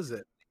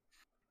closet.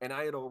 And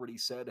I had already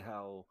said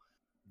how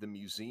the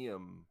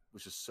museum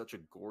was just such a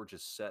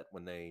gorgeous set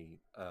when they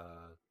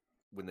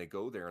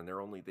go there, and they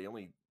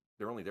only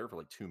they're only there for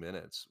like 2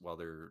 minutes while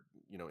they're,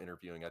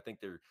 interviewing. I think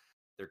there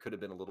could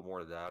have been a little more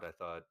of that. I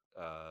thought,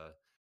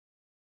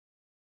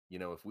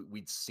 if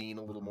we'd seen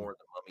a little more of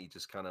the mummy,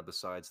 just kind of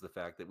besides the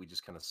fact that we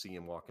just kind of see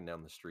him walking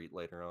down the street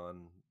later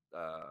on,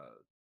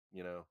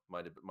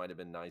 might have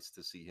been nice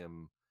to see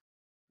him,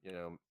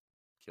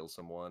 kill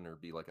someone or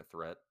be like a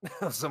threat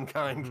of some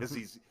kind, because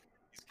he's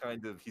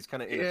kind of he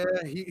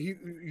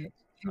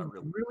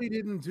really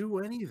didn't do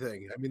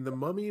anything. I mean, the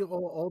mummy,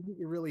 all that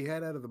you really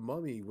had out of the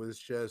mummy was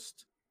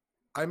just,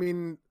 I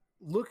mean,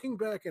 looking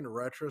back in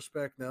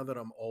retrospect, now that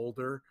I'm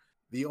older,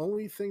 the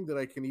only thing that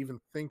I can even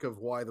think of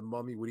why the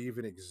mummy would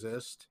even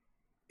exist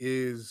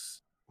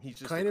is he's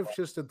just kind of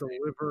just to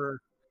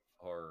deliver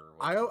horror.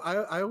 I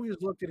always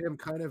looked at him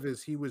kind of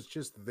as he was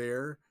just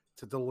there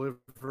to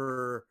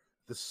deliver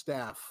the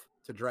staff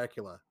to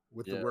Dracula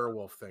with the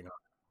werewolf thing on.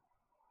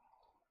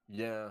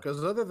 Yeah.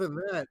 Because other than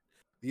that,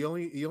 the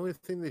only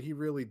thing that he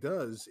really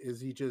does is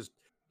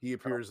he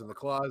appears in the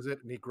closet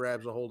and he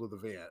grabs a hold of the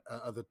van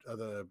of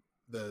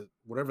the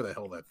whatever the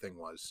hell that thing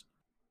was.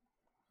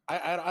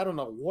 I don't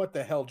know what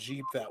the hell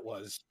Jeep that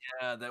was.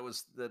 Yeah, that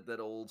was that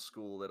old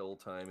school, that old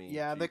timey.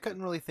 Yeah, Jeep. They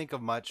couldn't really think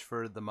of much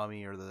for the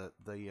mummy or the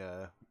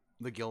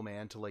Gill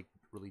Man to like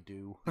really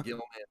do. The Gill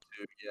Man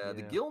too. Yeah,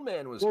 the Gill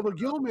Man was the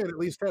Gill Man at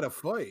least had a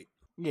fight.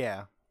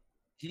 Yeah,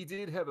 he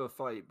did have a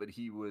fight, but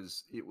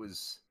it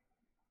was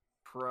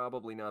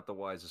probably not the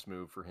wisest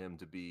move for him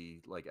to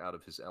be like out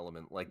of his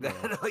element like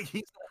that. No. Like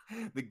he's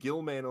the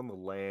Gill Man on the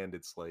land.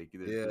 It's like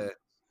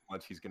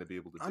much he's going to be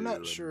able to do. I'm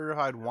not sure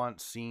how I'd want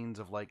scenes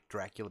of like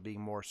Dracula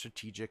being more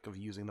strategic of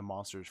using the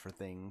monsters for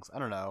things. I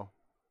don't know.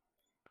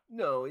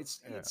 No, it's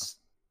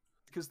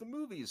because the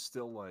movie is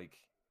still like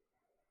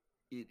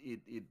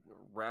it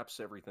wraps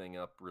everything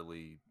up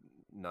really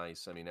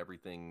nice. I mean,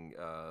 everything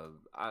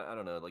I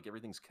don't know, like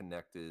everything's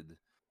connected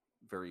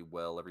very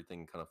well.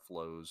 Everything kind of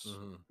flows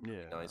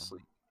nicely.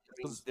 I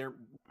mean, there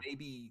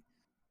maybe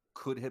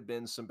could have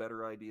been some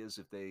better ideas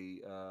if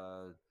they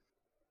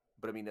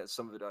but I mean,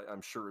 some of it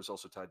I'm sure is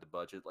also tied to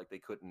budget. Like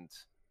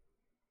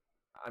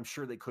I'm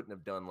sure they couldn't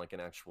have done like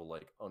an actual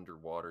like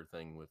underwater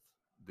thing with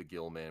the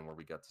Gill Man where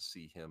we got to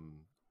see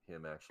him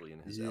actually in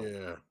his element.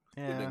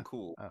 It would have been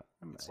cool.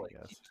 It's like he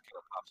just kind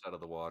of pops out of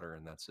the water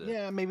and that's it.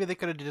 Yeah, maybe they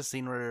could have did a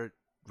scene where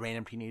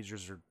random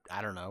teenagers are,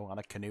 I don't know, on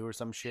a canoe or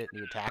some shit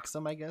and he attacks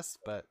them, I guess.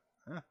 But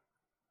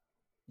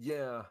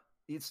yeah,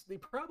 they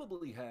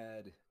probably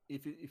had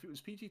if it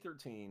was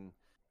PG-13,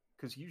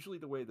 because usually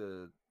the way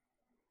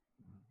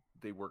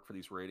they work for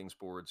these ratings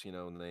boards,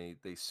 and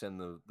they send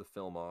the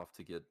film off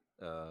to get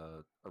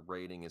a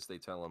rating, is they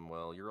tell them,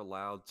 well, you're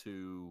allowed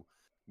to,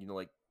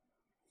 you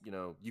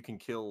can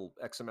kill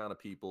X amount of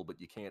people, but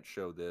you can't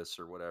show this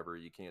or whatever.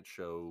 You can't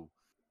show,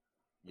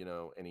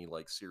 any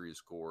like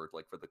serious gore,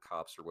 like for the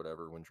cops or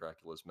whatever, when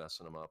Dracula's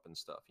messing them up and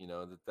stuff.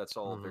 That's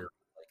all very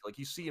like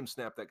you see him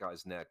snap that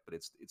guy's neck, but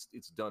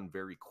it's done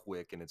very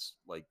quick and it's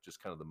like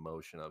just kind of the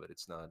motion of it.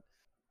 It's not,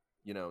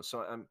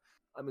 so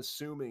I'm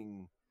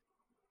assuming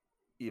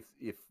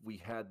if we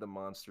had the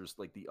monsters,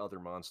 like the other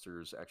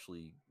monsters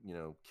actually,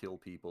 kill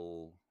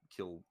people,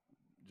 kill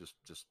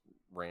just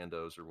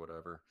randos or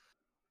whatever,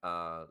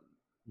 that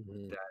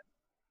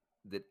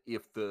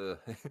if the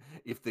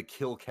if the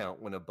kill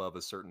count went above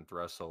a certain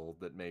threshold,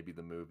 that maybe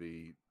the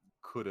movie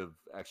could have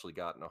actually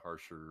gotten a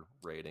harsher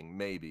rating.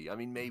 Maybe. I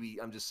mean, maybe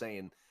I'm just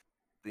saying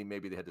they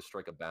had to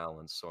strike a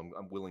balance. So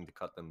I'm willing to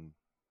cut them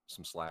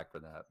some slack for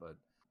that. But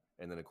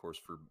and then of course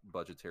for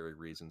budgetary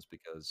reasons,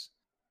 because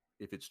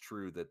if it's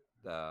true that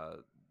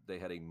they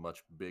had a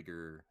much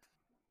bigger,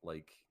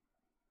 like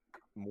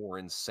more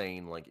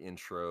insane like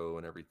intro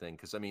and everything,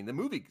 because I mean the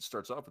movie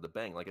starts off with a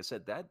bang. Like I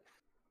said,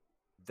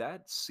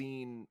 that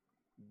scene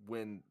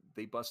when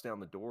they bust down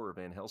the door of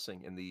Van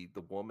Helsing and the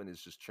woman is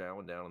just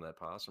chowing down on that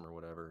possum or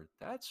whatever,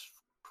 that's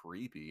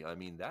creepy. I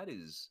mean, that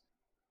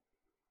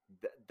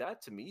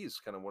to me is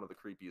kind of one of the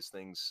creepiest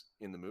things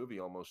in the movie,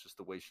 almost, just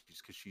the way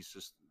she's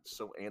just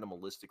so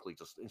animalistically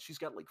and she's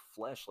got like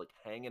flesh like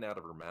hanging out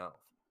of her mouth,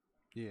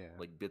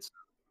 like bits of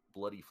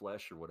bloody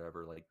flesh or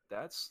whatever. Like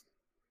that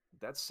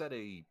set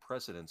a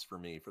precedence for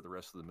me for the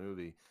rest of the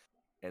movie.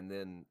 And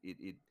then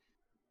it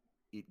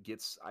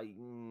gets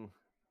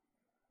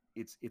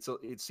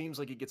it seems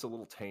like it gets a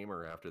little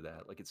tamer after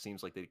that. Like it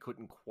seems like they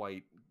couldn't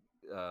quite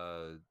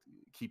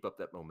keep up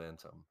that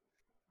momentum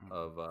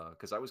of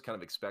because I was kind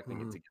of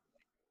expecting it to get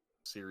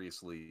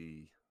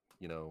seriously,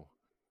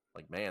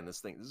 like, man,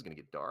 this is gonna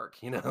get dark,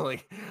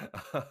 like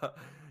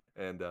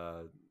and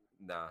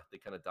nah, they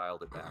kind of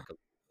dialed it back a little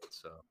bit.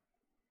 So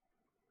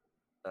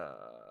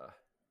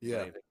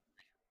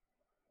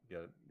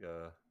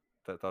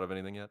thought of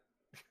anything yet?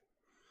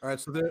 All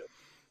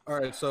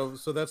right, so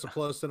that's a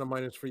plus and a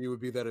minus for you would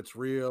be that it's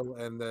real,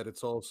 and that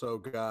it's also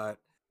got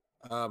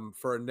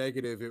for a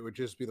negative, it would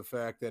just be the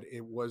fact that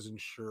it wasn't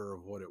sure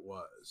of what it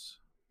was.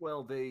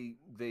 Well,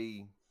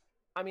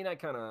 I mean, I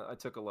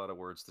took a lot of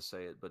words to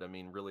say it, but I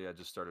mean, really, I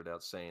just started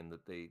out saying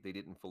that they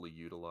didn't fully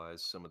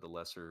utilize some of the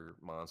lesser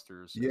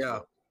monsters. Yeah,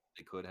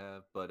 they could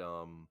have, but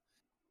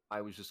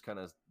I was just kind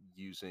of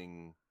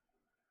using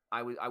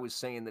I was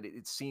saying that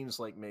it seems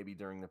like maybe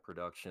during the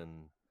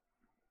production,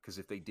 because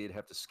if they did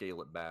have to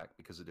scale it back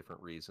because of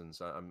different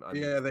reasons,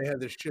 yeah, they had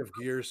to shift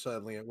gears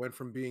suddenly. It went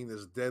from being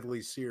this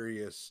deadly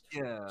serious,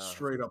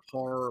 straight up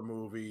horror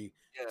movie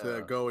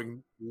to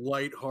going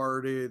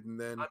lighthearted, and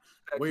then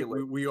wait,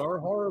 we are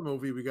a horror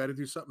movie. We got to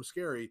do something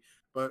scary,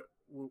 but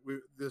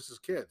this is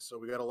kids, so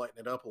we got to lighten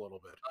it up a little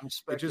bit. I'm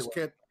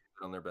speculating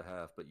on their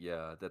behalf, but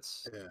yeah,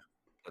 that's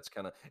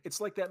kind of, it's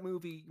like that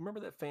movie. Remember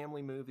that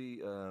family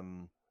movie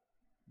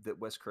that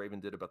Wes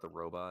Craven did about the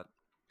robot,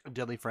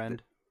 Deadly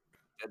Friend?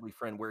 Deadly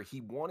Friend, where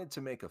he wanted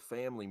to make a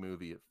family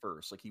movie at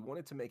first. Like, he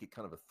wanted to make it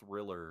kind of a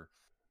thriller,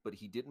 but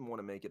he didn't want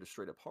to make it a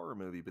straight up horror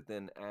movie. But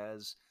then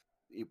as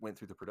it went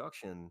through the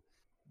production,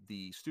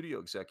 the studio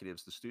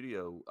executives,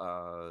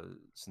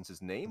 since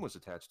his name was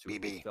attached to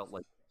it, he felt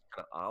like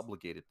kind of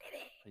obligated.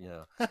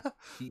 Yeah.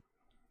 The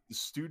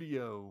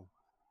studio,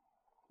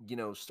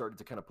 started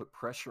to kind of put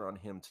pressure on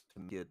him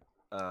to get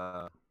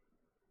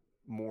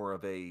more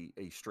of a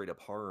straight up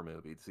horror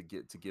movie, to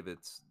give it,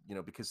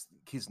 because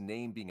his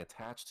name being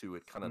attached to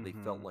it, kind of, they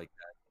felt like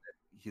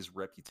that his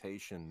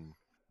reputation.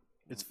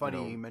 It's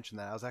funny you mentioned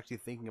that. I was actually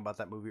thinking about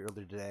that movie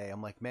earlier today.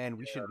 I'm like, man,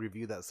 we should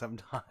review that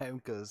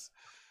sometime, because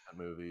that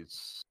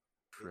movie's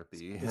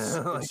trippy.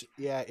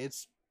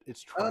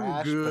 It's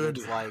trash, but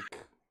it's like,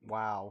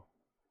 wow.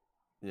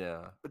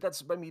 Yeah, but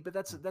that's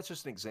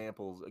just an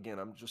example. Again,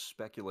 I'm just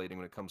speculating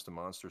when it comes to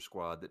Monster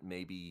Squad that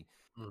maybe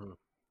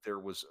there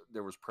was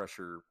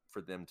pressure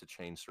for them to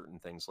change certain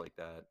things like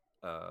that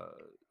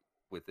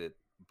with it.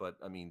 But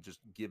I mean, just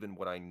given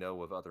what I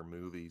know of other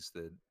movies,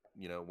 that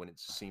when it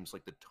seems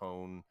like the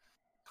tone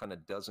kind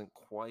of doesn't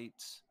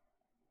quite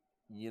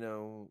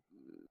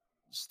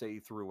stay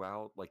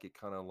throughout, like it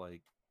kind of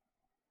like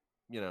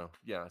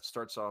it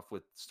starts off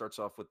with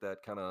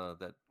that kind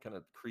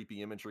of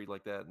creepy imagery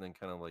like that, and then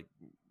kind of like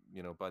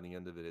by the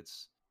end of it,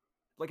 it's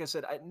like I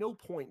said, at no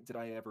point did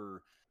I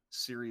ever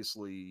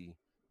seriously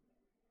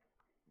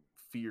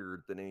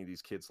feared that any of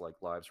these kids' like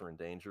lives were in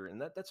danger,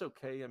 and that's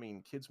okay. I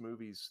mean, kids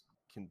movies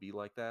can be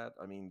like that.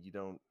 I mean,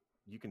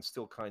 you can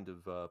still kind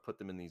of put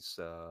them in these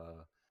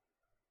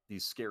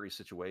scary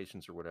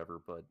situations or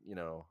whatever, but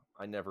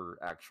I never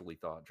actually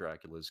thought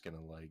Dracula's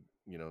gonna like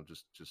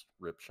just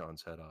rip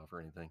Sean's head off or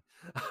anything.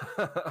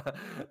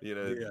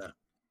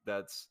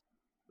 That's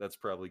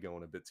probably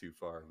going a bit too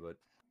far, but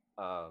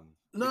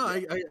no,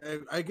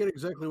 I get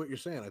exactly what you're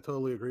saying. I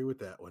totally agree with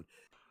that one.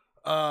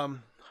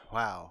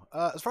 Wow.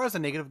 As far as the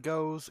negative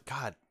goes,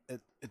 God,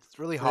 it's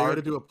really hard. You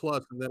got to do a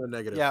plus and then a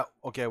negative. Yeah.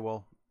 Okay.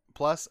 Well,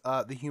 plus,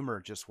 the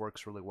humor just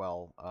works really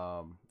well.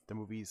 The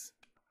movies,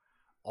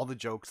 all the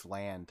jokes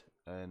land,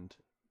 and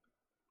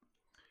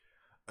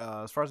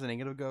as far as the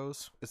negative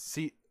goes, this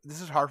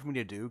is hard for me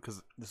to do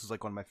because this is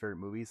like one of my favorite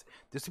movies.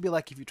 This would be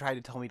like if you tried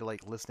to tell me to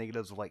like list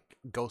negatives of like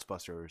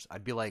Ghostbusters,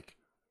 I'd be like,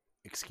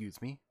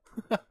 excuse me.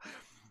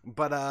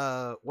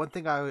 But one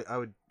thing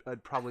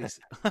I'd probably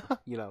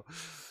No,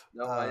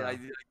 I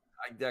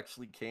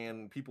actually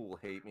can. People will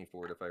hate me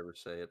for it if I ever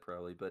say it,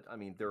 probably. But I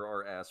mean, there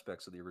are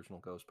aspects of the original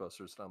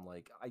Ghostbusters that I'm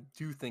like, I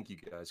do think you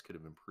guys could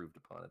have improved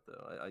upon it,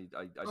 though.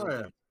 I don't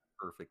think it's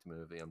a perfect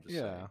movie. I'm just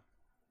saying.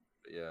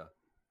 But yeah.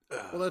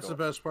 Well, that's the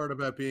best part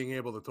about being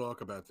able to talk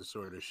about this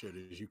sort of shit,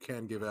 is you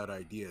can give out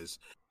ideas,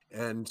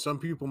 and some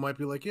people might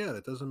be like, "Yeah,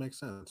 that doesn't make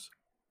sense."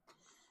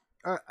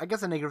 I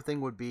guess a negative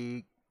thing would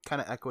be kind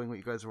of echoing what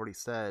you guys already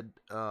said.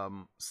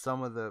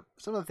 Some of the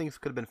things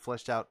could have been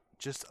fleshed out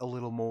just a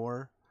little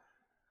more,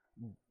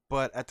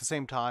 but at the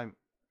same time,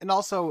 and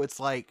also it's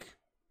like,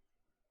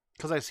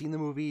 because I've seen the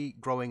movie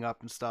growing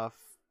up and stuff,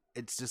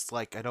 it's just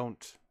like I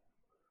don't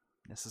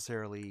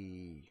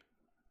necessarily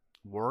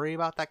worry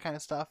about that kind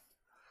of stuff.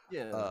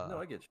 Yeah, no,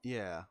 I get you.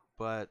 Yeah,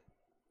 but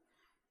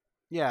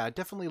yeah,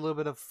 definitely a little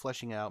bit of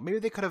fleshing out. Maybe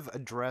they could have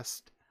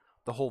addressed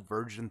the whole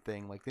virgin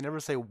thing. Like, they never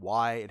say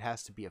why it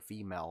has to be a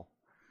female.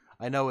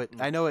 I know it's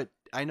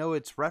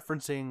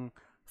referencing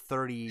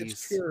 30s.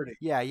 It's purity.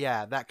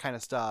 Yeah, that kind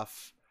of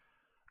stuff.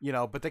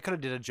 But they could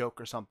have did a joke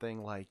or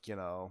something like,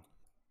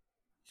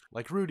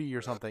 like Rudy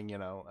or something,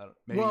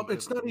 Maybe, well,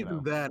 it's not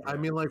even that. I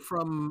mean, like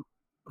from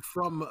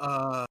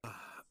a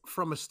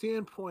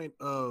standpoint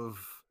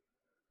of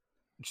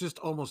just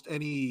almost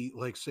any,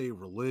 like, say,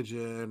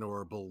 religion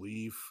or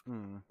belief,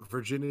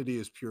 virginity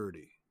is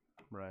purity.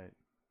 Right.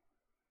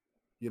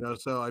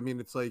 So I mean,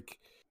 it's like,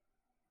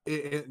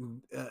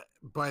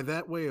 by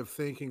that way of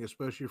thinking,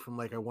 especially from,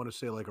 like, I want to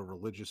say, like, a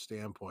religious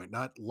standpoint,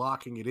 not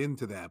locking it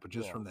into that, but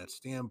just from that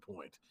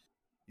standpoint,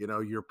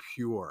 you're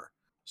pure.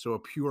 So a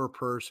pure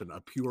person,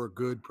 a pure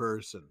good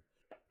person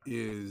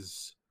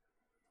is,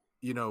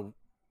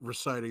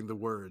 reciting the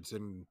words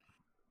and,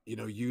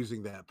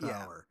 using that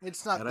power. Yeah,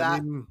 it's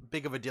not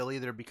big of a deal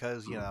either,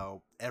 because,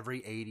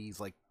 every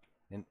 80s, like,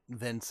 and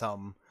then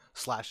some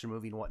slasher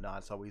movie and whatnot,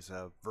 it's always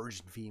a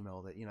virgin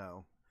female that,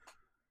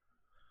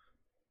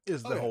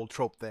 is the whole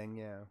trope thing,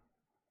 yeah.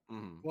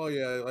 Mm-hmm. Well,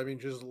 yeah, I mean,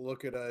 just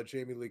look at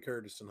Jamie Lee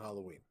Curtis in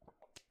Halloween.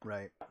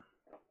 Right.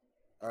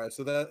 All right,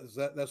 so that's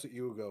what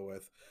you would go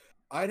with.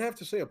 I'd have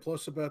to say a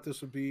plus about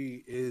this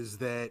is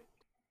that,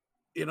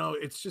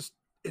 it's just,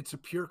 it's a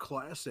pure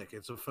classic.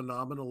 It's a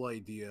phenomenal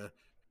idea,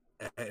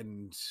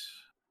 and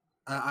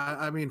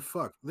I mean,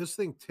 fuck, this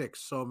thing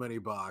ticks so many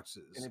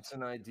boxes. And it's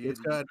an idea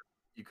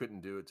you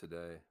couldn't do it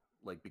today,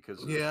 like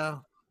because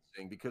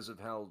of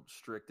how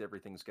strict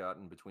everything's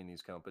gotten between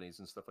these companies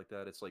and stuff like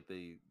that. It's like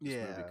this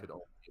movie could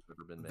only have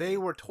ever been made. They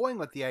were toying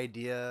with the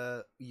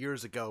idea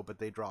years ago, but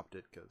they dropped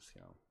it because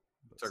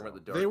talking about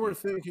the Dark they were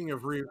thinking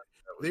of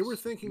they were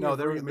thinking they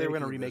were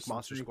going to remake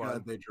Monster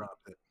Squad. They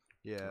dropped it.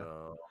 Yeah.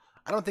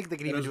 I don't think they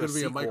could even do a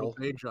sequel. Be a Michael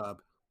Bay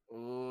job.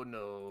 Oh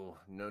no.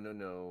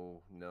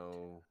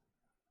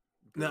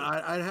 No,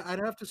 I'd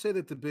have to say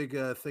that the big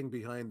thing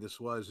behind this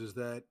is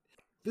that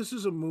this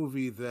is a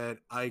movie that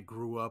I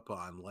grew up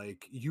on.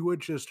 Like, you had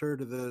just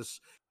heard of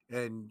this,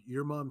 and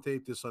your mom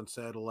taped this on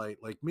satellite.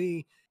 Like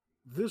me,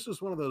 this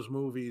is one of those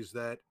movies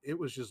that it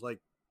was just like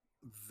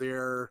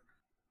there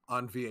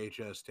on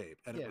VHS tape,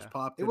 and it was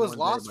popped. It was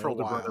lost for a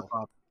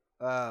while.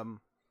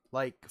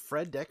 Like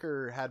Fred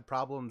Dekker had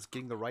problems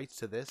getting the rights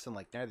to this, and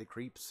like Night of the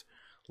Creeps,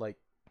 like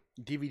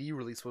DVD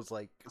release was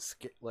like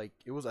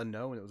it was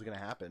unknown it was going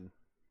to happen.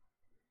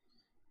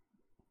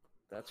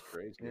 That's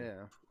crazy.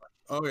 Yeah.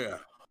 Oh yeah.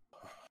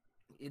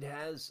 It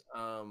has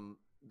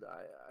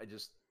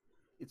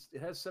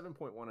it has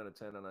 7.1 out of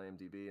 10 on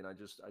IMDb, and I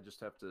just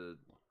have to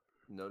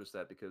notice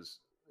that because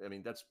I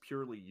mean that's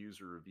purely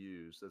user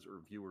reviews, that's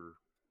viewer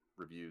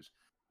reviews.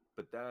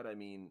 But that, I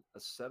mean,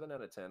 a 7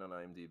 out of 10 on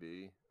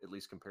IMDb, at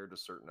least compared to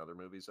certain other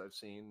movies I've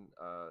seen,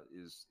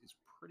 is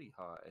pretty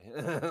high.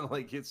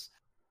 Like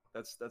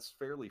that's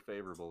fairly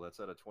favorable. That's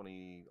out of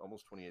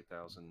almost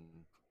 28,000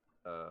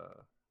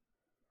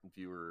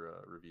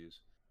 viewer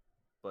reviews.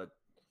 But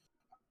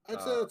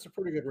I'd say that's a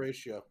pretty good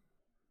ratio.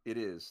 It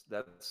is.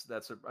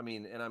 I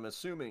mean, and I'm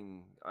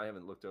assuming I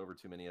haven't looked over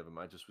too many of them.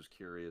 I just was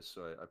curious,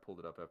 so I pulled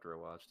it up after I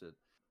watched it.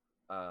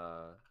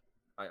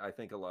 I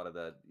think a lot of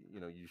that,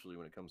 usually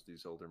when it comes to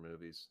these older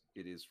movies,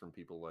 it is from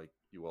people like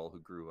you all who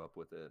grew up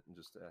with it and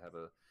just have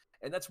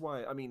and that's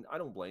why, I mean, I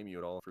don't blame you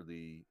at all for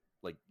you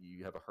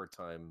have a hard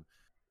time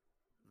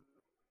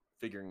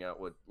figuring out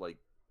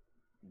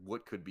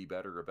what could be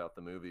better about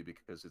the movie,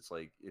 because it's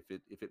like, if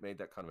it made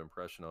that kind of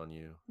impression on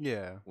you.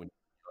 Yeah. When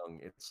you're young,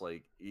 it's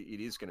like, it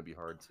is going to be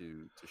hard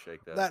to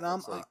shake that.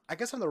 I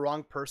guess I'm the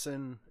wrong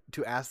person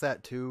to ask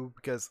that too,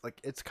 because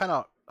like, it's kind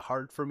of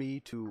hard for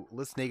me to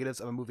list negatives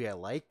of a movie I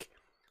like.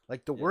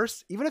 Like the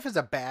worst, even if it's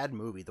a bad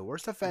movie, the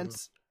worst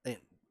offense,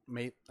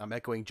 I'm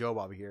echoing Joe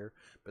Bob here,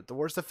 but the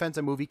worst offense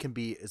a movie can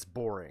be is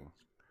boring.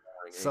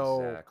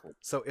 So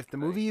if the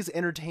movie is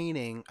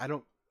entertaining, I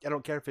don't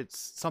care if it's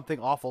something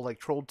awful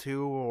like Troll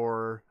 2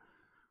 or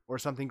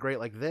something great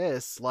like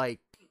this.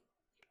 Like,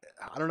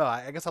 I don't know.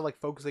 I guess I like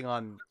focusing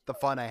on the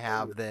fun I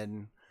have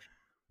than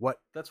what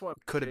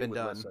could have been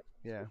done.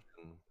 Yeah.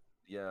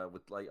 Yeah,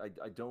 with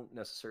I don't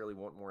necessarily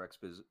want more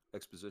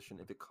exposition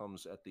if it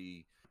comes at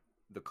the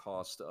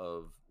cost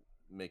of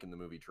making the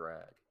movie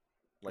drag.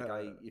 Like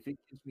if it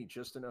gives me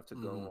just enough to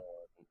go on,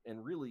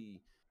 and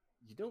really,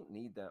 you don't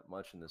need that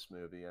much in this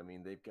movie. I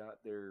mean, they've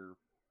got their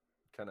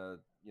kind of,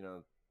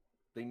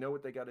 they know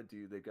what they got to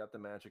do. They've got the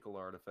magical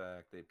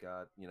artifact. They've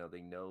got,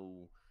 they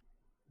know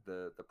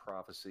the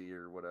prophecy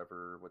or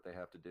whatever, what they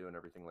have to do and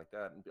everything like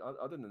that. And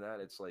other than that,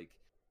 it's like,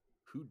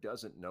 who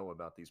doesn't know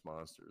about these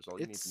monsters? All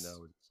you need to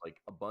know is like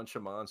a bunch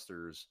of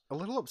monsters. A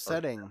little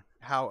upsetting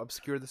how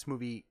obscure this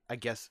movie, I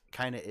guess,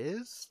 kind of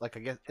is. Like, I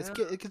guess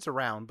it gets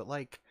around, but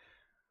like,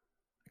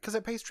 because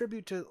it pays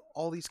tribute to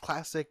all these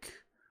classic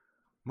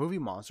movie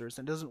monsters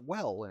and does it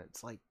well. And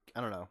it's like,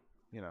 I don't know,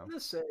 I'm gonna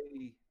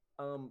say,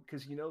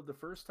 because the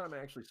first time I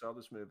actually saw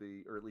this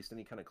movie, or at least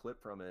any kind of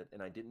clip from it,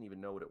 and I didn't even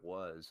know what it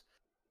was,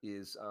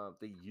 is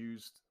they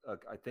used.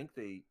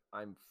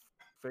 I'm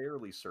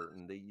fairly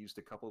certain they used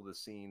a couple of the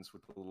scenes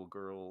with the little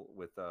girl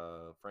with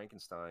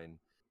Frankenstein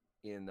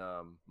in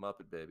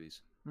Muppet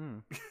Babies.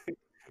 You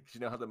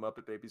know how the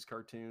Muppet Babies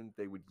cartoon,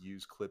 they would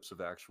use clips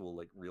of actual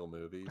like real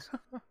movies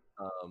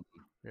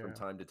from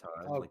time to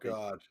time. Oh, like,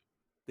 God.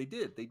 They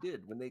did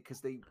when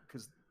because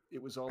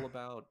it was all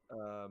about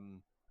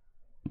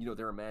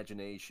their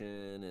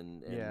imagination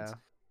and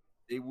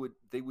they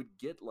would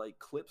get like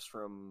clips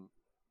from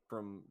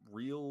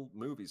real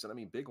movies, and I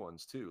mean big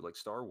ones too, like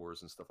Star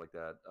Wars and stuff like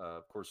that.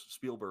 Of course,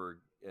 Spielberg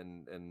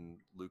and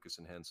Lucas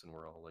and Henson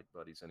were all like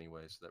buddies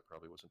anyway, so that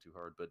probably wasn't too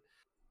hard. But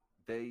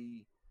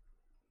they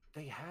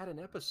had an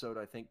episode,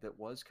 I think, that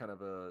was kind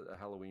of a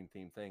Halloween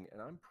themed thing,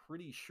 and I'm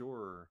pretty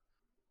sure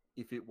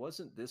if it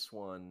wasn't this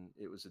one,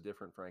 it was a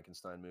different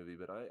Frankenstein movie.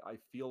 But I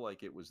feel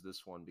like it was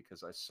this one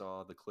because I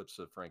saw the clips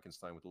of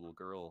Frankenstein with the little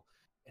girl,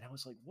 and I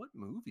was like, "What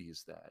movie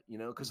is that?"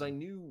 Because I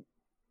knew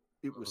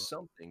it was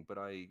something, but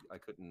I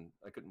couldn't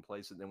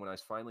place it. And then when I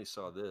finally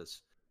saw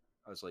this,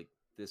 I was like,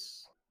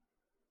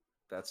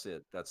 that's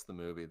it. That's the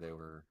movie they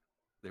were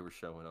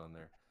showing on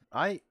there.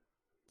 I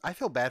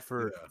feel bad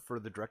for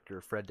the director,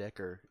 Fred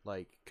Dekker,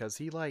 like, cause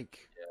he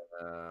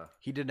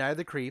he did Night of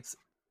the Creeps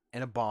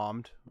and it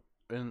bombed.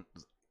 And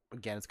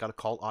again, it's got a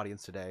cult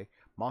audience today.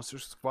 Monster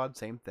Squad,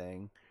 same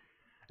thing.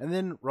 And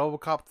then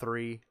RoboCop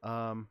 3,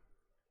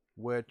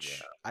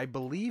 which I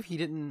believe he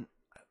didn't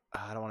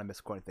I don't want to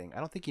misquote anything. I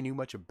don't think he knew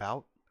much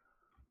about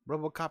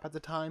RoboCop at the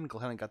time.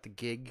 Glenn got the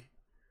gig,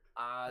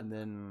 and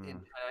then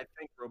I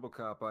think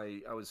RoboCop.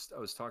 I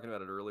was talking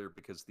about it earlier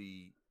because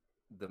the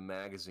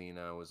magazine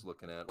I was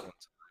looking at one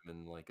time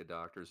in like a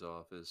doctor's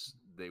office,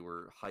 they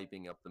were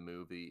hyping up the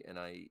movie, and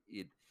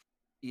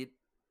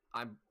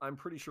I'm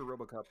pretty sure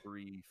RoboCop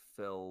 3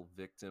 fell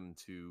victim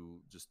to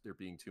just there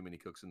being too many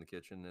cooks in the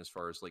kitchen as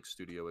far as like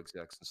studio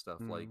execs and stuff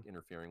like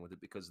interfering with it,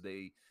 because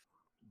they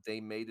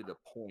made it a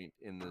point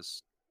in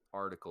this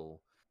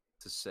article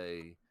to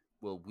say,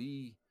 well,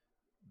 we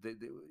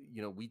did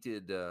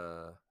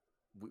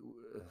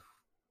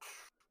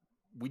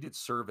we did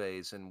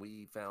surveys and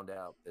we found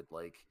out that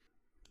like,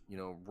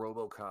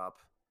 RoboCop,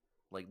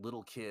 like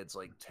little kids,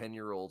 like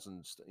 10-year-olds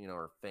and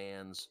are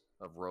fans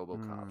of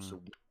RoboCop. So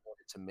we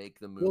wanted to make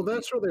the movie. Well,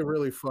 that's where they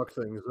really fuck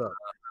things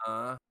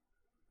up.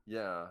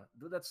 Yeah.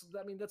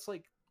 That's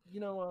like,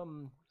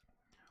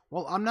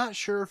 Well, I'm not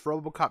sure if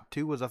RoboCop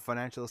 2 was a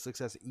financial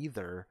success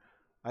either.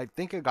 I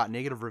think it got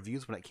negative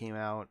reviews when it came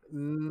out.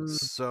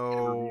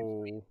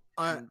 So,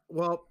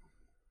 well,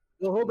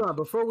 hold on.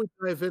 Before we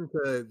dive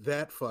into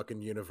that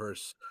fucking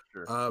universe,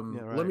 sure.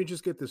 Let me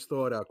just get this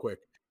thought out quick.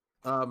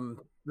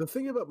 The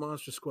thing about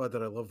Monster Squad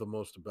that I love the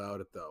most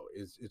about it, though,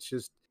 is it's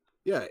just,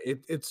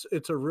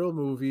 it's a real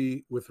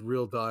movie with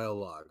real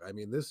dialogue. I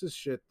mean, this is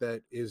shit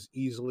that is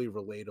easily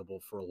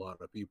relatable for a lot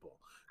of people.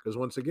 Because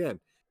once again,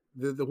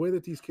 the way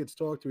that these kids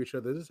talk to each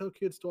other, this is how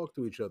kids talk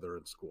to each other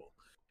in school,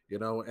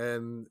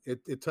 and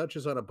it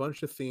touches on a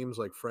bunch of themes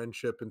like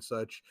friendship and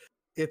such.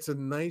 It's a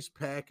nice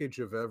package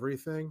of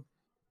everything.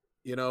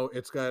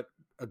 It's got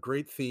a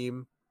great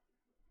theme.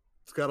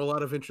 It's got a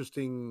lot of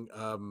interesting,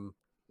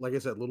 like I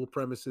said, little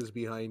premises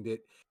behind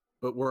it.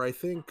 But where I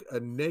think a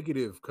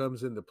negative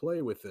comes into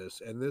play with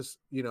this, and this,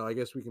 I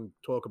guess we can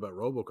talk about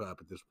RoboCop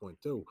at this point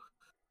too,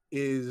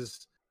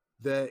 is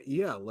that,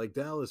 like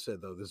Dallas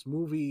said, though, this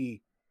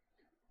movie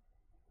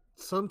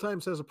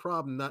sometimes has a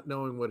problem not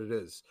knowing what it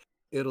is.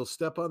 It'll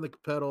step on the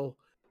pedal,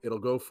 it'll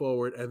go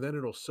forward, and then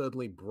it'll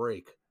suddenly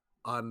break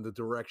on the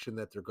direction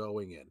that they're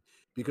going in,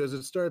 because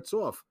it starts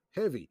off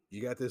heavy.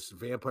 You got this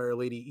vampire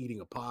lady eating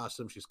a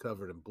possum. She's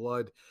covered in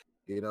blood.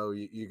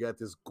 You got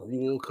this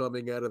ghoul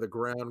coming out of the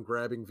ground,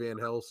 grabbing Van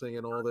Helsing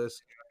and all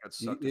this.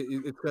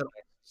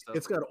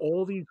 It's got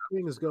all these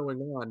things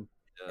going on.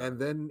 Yeah. And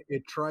then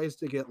it tries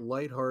to get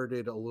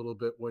lighthearted a little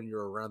bit when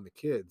you're around the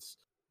kids.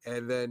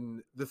 And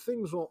then the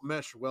things won't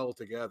mesh well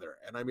together.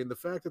 And I mean, the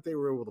fact that they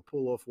were able to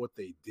pull off what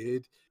they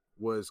did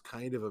was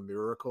kind of a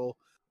miracle.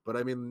 But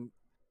I mean,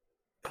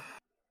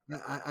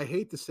 I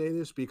hate to say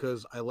this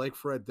because I like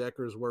Fred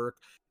Decker's work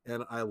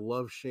and I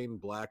love Shane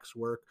Black's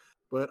work,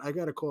 but I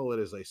got to call it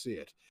as I see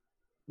it.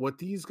 What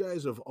these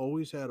guys have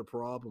always had a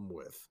problem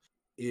with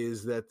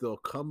is that they'll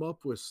come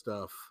up with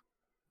stuff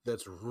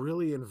that's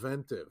really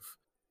inventive,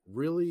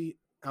 really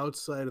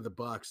outside of the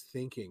box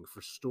thinking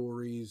for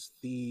stories,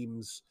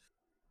 themes,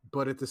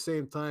 but at the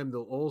same time,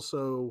 they'll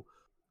also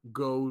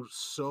go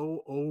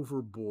so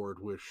overboard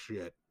with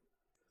shit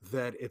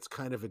that it's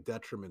kind of a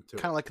detriment to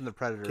it. Kind of like in The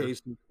Predator.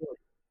 Case in point.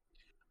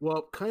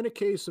 Well, kind of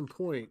case in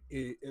point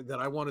that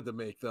I wanted to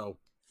make, though,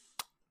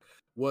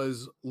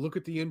 was look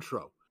at the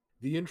intro.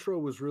 The intro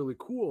was really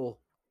cool,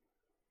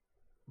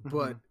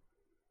 but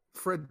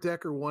Fred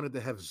Decker wanted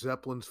to have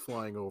Zeppelins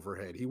flying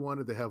overhead. He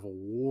wanted to have a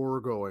war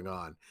going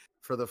on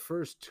for the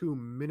first 2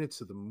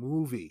 minutes of the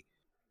movie.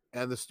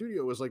 And the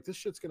studio was like, this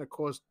shit's going to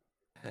cost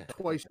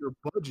twice your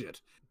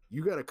budget.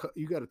 You got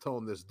to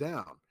tone this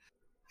down.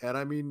 And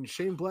I mean,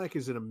 Shane Black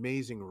is an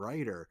amazing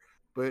writer,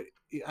 but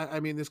I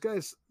mean, this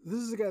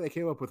is the guy that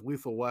came up with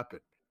Lethal Weapon.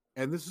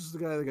 And this is the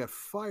guy that got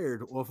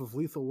fired off of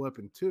Lethal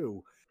Weapon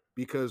 2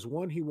 because,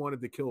 one, he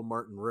wanted to kill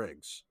Martin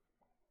Riggs.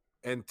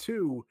 And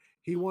two,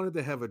 he wanted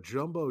to have a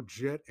jumbo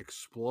jet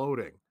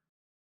exploding.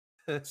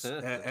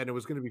 And it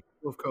was going to be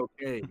full of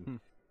cocaine.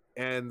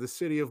 And the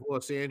city of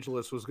Los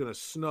Angeles was going to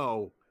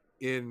snow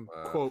in,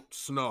 quote,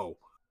 snow.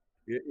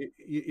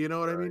 You know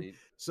what I mean?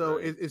 So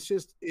it's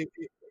just,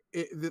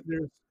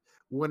 there's,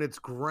 when it's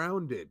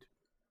grounded,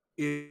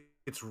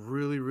 it's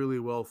really, really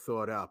well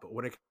thought out. But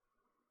when it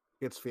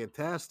gets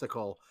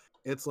fantastical,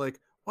 it's like,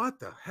 what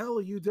the hell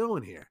are you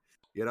doing here?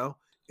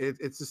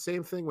 It's the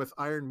same thing with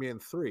Iron Man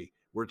 3,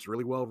 where it's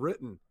really well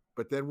written.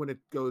 But then when it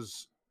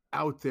goes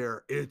out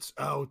there, it's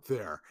out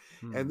there.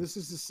 And this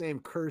is the same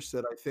curse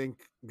that I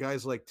think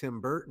guys like Tim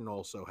Burton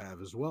also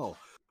have as well,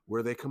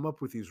 where they come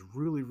up with these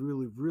really,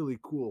 really, really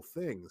cool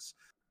things.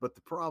 But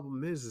the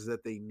problem is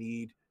that they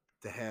need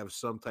to have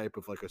some type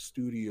of like a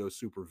studio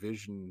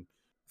supervision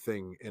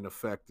thing in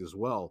effect as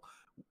well.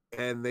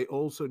 And they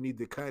also need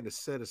to kind of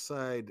set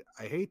aside,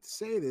 I hate to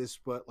say this,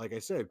 but like I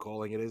said,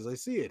 calling it as I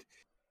see it,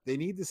 they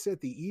need to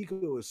set the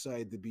ego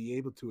aside to be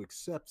able to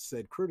accept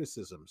said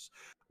criticisms,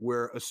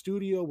 where a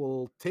studio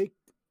will take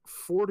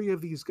 40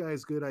 of these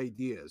guys' good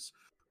ideas,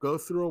 go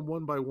through them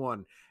one by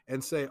one,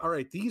 and say, all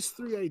right, these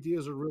 3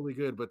 ideas are really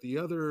good, but the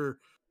other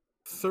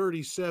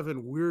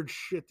 37 weird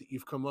shit that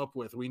you've come up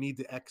with, we need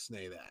to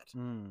X-nay that.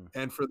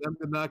 And for them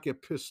to not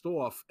get pissed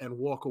off and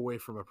walk away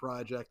from a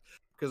project.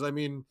 Because, I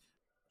mean,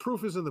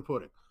 proof is in the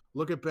pudding.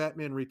 Look at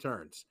Batman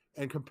Returns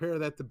and compare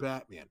that to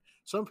Batman.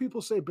 Some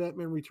people say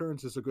Batman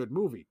Returns is a good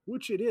movie,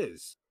 which it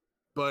is,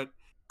 but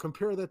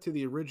compare that to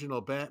the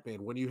original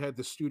Batman when you had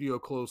the studio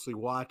closely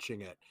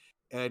watching it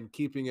and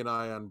keeping an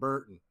eye on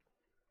Burton.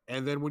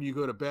 And then when you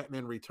go to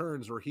Batman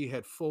Returns, where he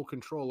had full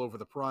control over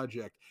the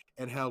project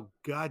and how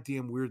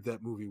goddamn weird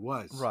that movie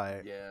was.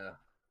 Right. Yeah.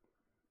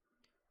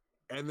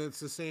 And it's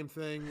the same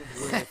thing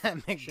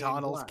with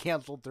McDonald's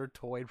canceled their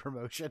toy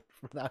promotion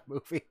for that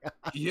movie.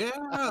 Yeah,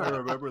 I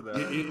remember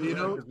that. You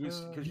know,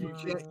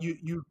 because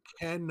you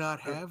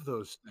cannot have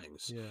those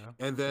things. Yeah.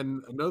 And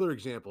then another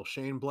example,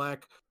 Shane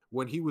Black,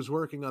 when he was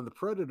working on The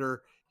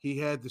Predator, he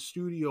had the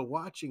studio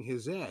watching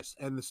his ass,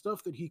 and the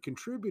stuff that he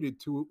contributed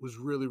to it was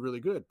really, really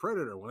good.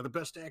 Predator, one of the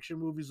best action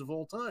movies of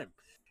all time,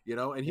 you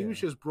know, and he was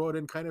just brought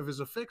in kind of as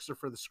a fixer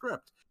for the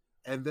script.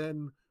 And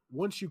then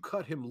once you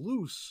cut him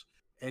loose,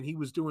 and he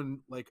was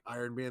doing like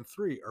Iron Man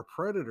 3 or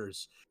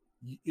Predators,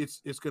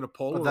 it's going to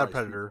polarize. That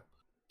Predator.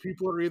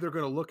 People are either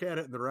going to look at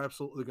it and they're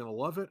absolutely going to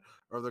love it,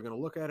 or they're going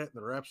to look at it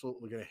and they're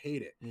absolutely going to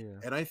hate it. Yeah.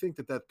 And I think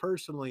that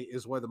personally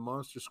is why the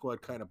Monster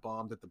Squad kind of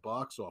bombed at the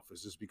box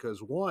office, is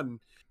because one,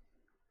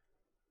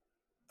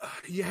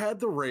 you had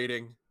the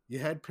rating, you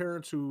had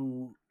parents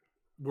who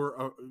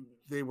were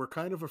they were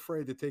kind of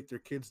afraid to take their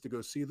kids to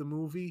go see the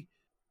movie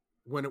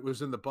when it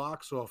was in the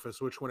box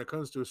office, which when it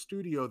comes to a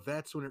studio,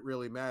 that's when it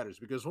really matters,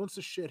 because once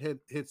the shit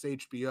hits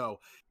HBO,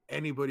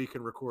 anybody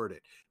can record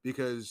it,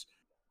 because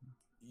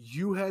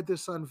you had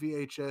this on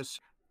VHS,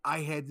 I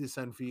had this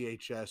on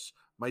VHS,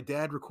 my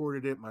dad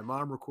recorded it, my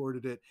mom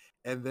recorded it,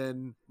 and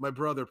then my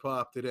brother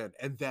popped it in,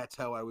 and that's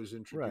how I was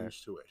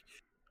introduced to it.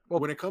 Well,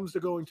 when it comes to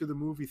going to the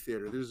movie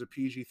theater, this is a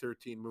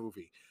PG-13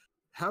 movie.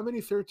 How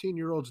many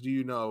 13-year-olds do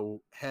you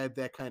know had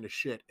that kind of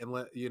shit and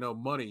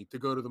money to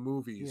go to the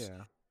movies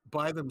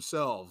by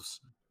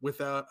themselves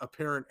without a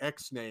parent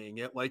X-naying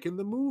it, like in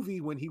the movie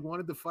when he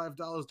wanted the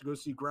 $5 to go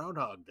see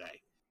Groundhog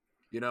Day,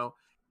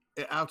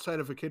 outside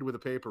of a kid with a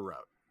paper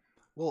route.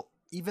 Well,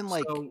 even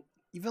like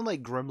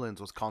Gremlins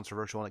was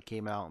controversial when it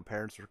came out, and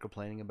parents were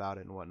complaining about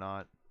it and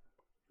whatnot.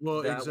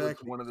 Well, that exactly.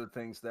 was one of the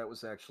things that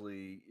was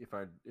actually, if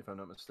I'm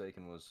not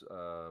mistaken, was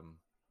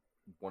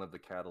one of the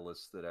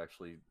catalysts that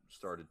actually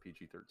started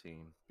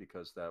PG-13,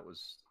 because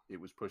it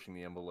was pushing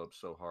the envelope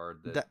so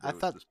hard that I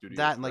thought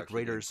that and like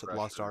Raiders of the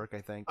Lost Ark. I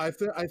think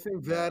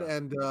that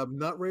and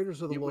not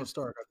Raiders of the Lost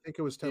Ark. I think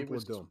it was Temple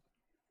of Doom.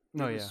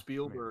 No, it was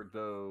Spielberg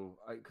though,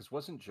 because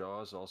wasn't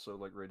Jaws also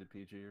like rated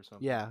PG or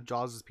something? Yeah,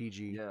 Jaws is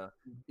PG. Yeah,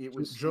 it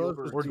was Jaws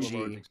or G, to a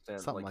large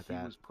extent. Something like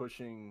that.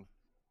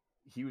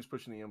 He was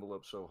pushing the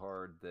envelope so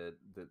hard that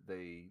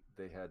they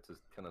had to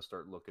kind of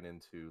start looking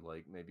into,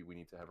 like, maybe we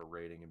need to have a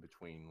rating in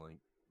between, like,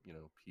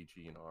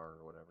 PG and R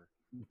or whatever.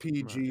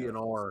 PG and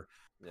R.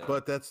 Yeah.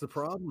 But that's the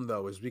problem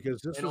though, is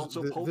because this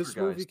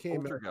movie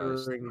came out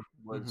during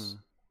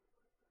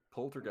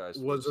Poltergeist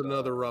was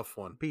another rough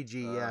one.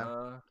 PG,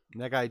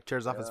 that guy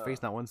tears off his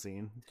face not one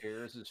scene.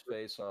 Tears his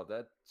face off.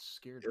 That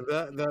scared me.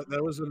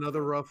 That was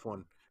another rough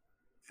one.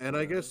 And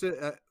I guess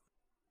it's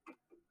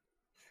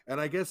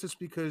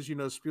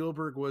because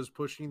Spielberg was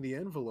pushing the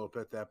envelope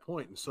at that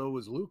point, and so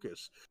was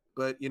Lucas.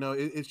 But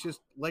it's just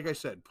like I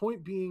said.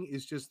 Point being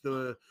is just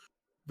the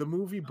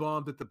movie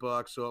bombed at the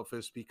box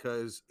office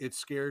because it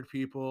scared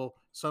people,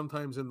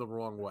 sometimes in the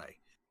wrong way.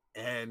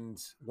 And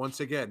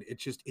once again,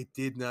 it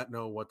did not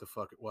know what the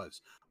fuck it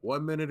was.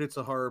 1 minute it's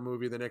a horror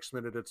movie, the next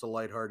minute it's a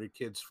lighthearted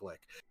kids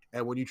flick.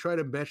 And when you try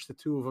to mesh the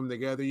two of them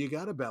together, you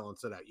got to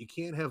balance it out. You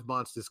can't have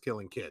monsters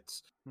killing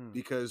kids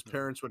because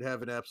parents would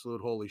have an absolute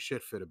holy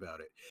shit fit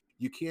about it.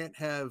 You can't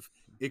have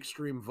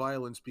extreme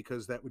violence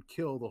because that would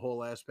kill the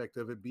whole aspect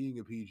of it being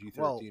a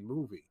PG-13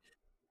 movie.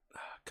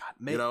 God,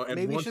 maybe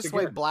it's just the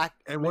way Black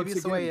and Black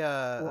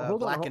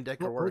and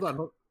Decker work. Hold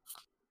on.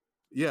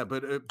 Yeah,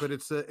 but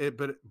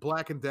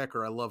Black and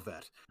Decker, I love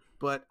that.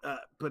 But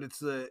it's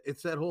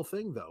that whole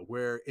thing though,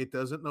 where it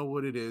doesn't know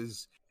what it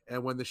is,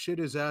 and when the shit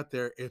is out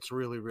there, it's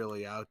really,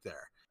 really out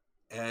there.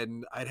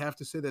 And I'd have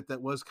to say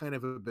that was kind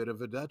of a bit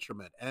of a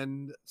detriment.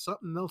 And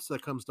something else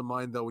that comes to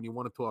mind though, when you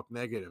want to talk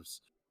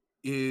negatives,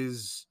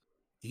 is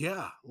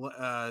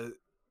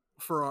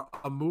for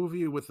a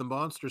movie with the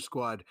Monster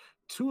Squad,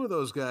 two of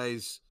those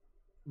guys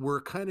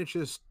were kind of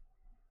just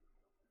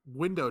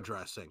window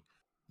dressing.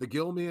 The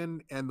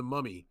Gilman and the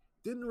Mummy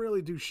didn't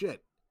really do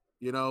shit.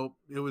 It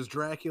was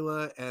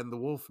Dracula and the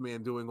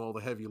Wolfman doing all the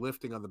heavy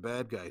lifting on the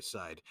bad guy's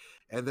side.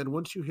 And then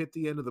once you hit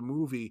the end of the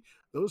movie,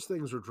 those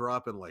things were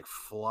dropping like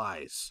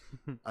flies.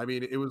 I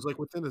mean, it was like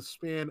within a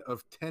span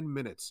of 10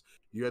 minutes,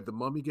 you had the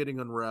Mummy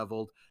getting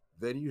unraveled.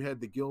 Then you had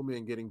the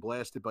Gilman getting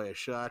blasted by a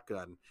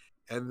shotgun.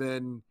 And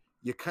then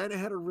you kind of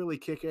had a really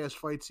kick-ass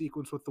fight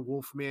sequence with the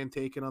Wolfman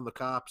taking on the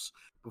cops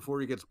before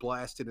he gets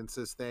blasted and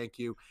says thank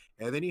you.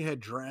 And then you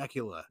had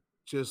Dracula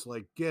just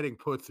like getting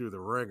put through the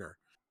ringer.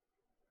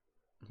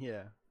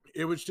 Yeah,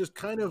 it was just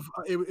kind of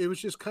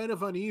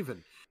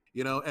uneven,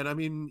 And I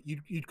mean,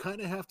 you'd kind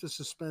of have to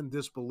suspend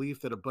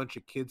disbelief that a bunch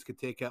of kids could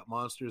take out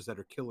monsters that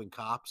are killing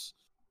cops,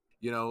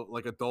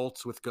 like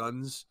adults with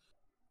guns,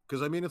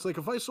 Because I mean, it's like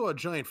if I saw a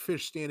giant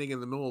fish standing in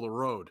the middle of the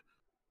road,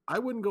 I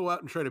wouldn't go out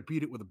and try to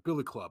beat it with a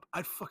billy club.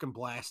 I'd fucking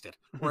blast it,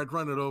 or I'd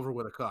run it over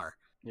with a car.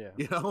 Yeah,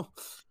 you know.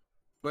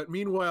 But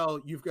meanwhile,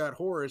 you've got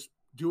Horace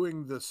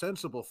doing the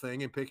sensible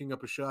thing and picking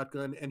up a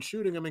shotgun and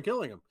shooting him and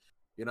killing him.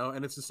 You know,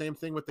 and it's the same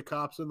thing with the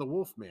cops and the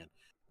Wolfman.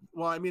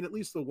 Well, I mean, at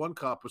least the one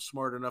cop was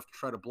smart enough to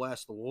try to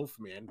blast the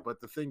Wolfman, but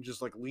the thing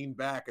just like leaned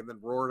back and then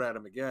roared at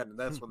him again, and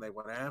that's when they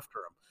went after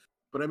him.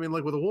 But I mean,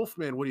 like with a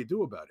Wolfman, what do you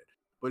do about it?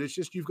 But it's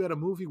just you've got a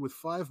movie with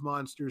 5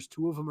 monsters,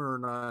 2 of them are a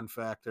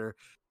non-factor,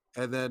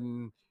 and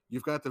then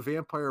you've got the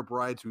vampire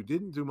brides who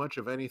didn't do much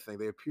of anything.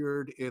 They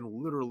appeared in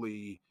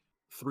literally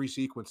 3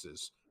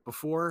 sequences.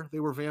 Before they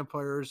were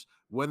vampires,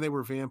 when they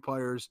were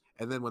vampires,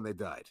 and then when they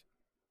died.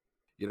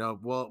 You know,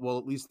 well,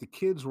 at least the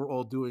kids were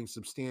all doing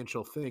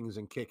substantial things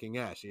and kicking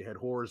ass. You had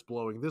Horace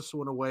blowing this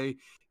one away.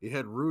 You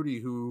had Rudy,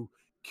 who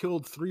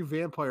killed 3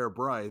 vampire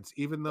brides,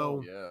 even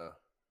though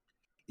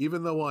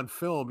on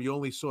film you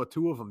only saw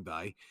 2 of them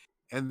die.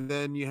 And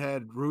then you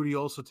had Rudy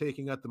also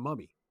taking out the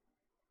mummy.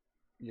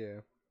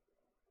 Yeah.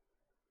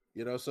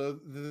 You know,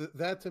 so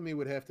that to me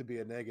would have to be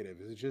a negative.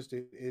 It's just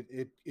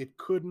it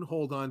couldn't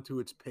hold on to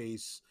its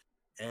pace,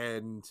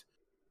 and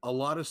a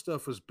lot of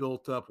stuff was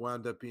built up,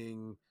 wound up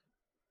being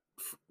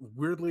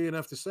weirdly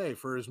enough to say,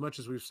 for as much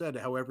as we've said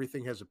how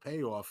everything has a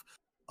payoff,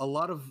 a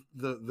lot of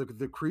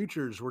the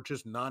creatures were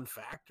just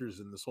non-factors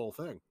in this whole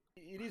thing.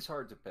 It is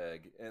hard to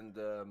peg, and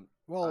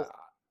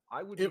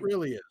I would. It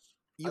really is.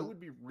 I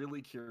would be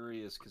really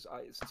curious because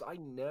since I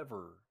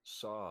never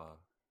saw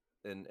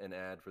an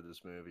ad for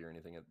this movie or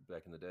anything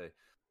back in the day,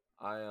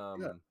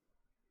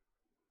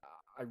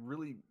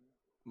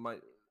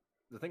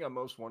 the thing I'm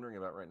most wondering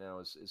about right now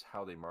is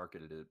how they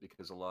marketed it,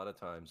 because a lot of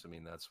times, I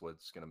mean, that's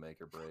what's going to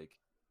make or break.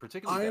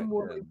 Particularly, I'm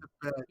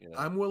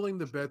willing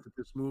to bet that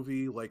this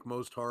movie, like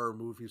most horror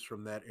movies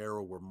from that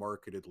era, were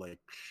marketed like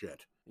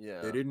shit.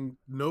 Yeah,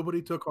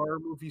 nobody took horror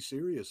movies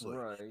seriously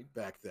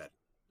back then.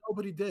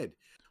 Nobody did.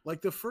 Like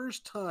the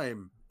first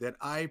time that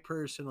I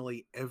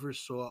personally ever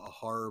saw a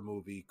horror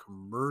movie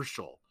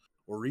commercial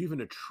or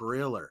even a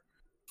trailer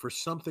for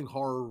something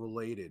horror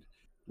related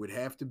would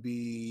have to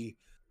be,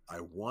 I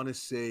want to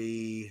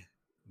say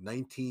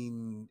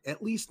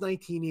at least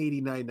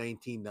 1989,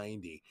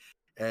 1990.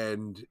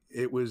 And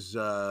it was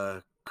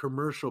a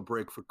commercial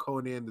break for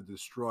Conan the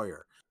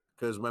Destroyer,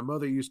 because my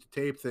mother used to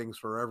tape things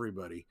for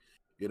everybody,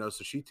 you know,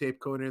 so she taped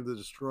Conan the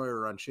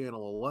Destroyer on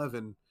Channel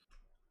 11.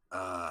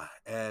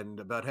 And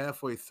about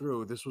halfway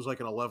through, this was like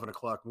an 11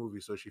 o'clock movie,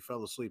 so she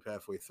fell asleep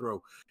halfway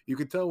through. You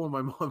could tell when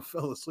my mom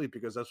fell asleep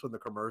because that's when the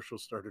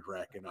commercials started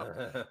racking up.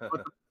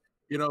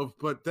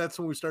 But that's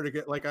when we started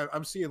getting, like,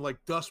 I'm seeing like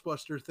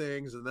Dustbuster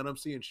things, and then I'm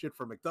seeing shit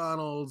from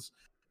McDonald's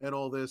and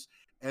all this.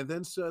 And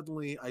then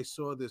suddenly I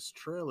saw this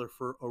trailer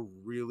for a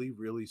really,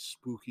 really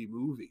spooky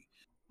movie.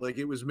 Like,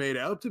 it was made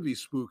out to be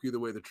spooky the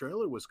way the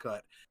trailer was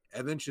cut.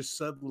 And then just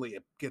suddenly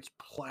it gets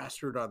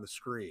plastered on the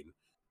screen.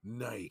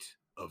 Night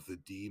of the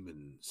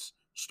Demons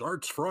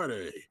starts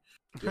Friday,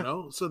 you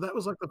know? So that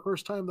was like the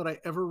first time that I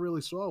ever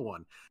really saw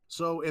one.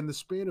 So in the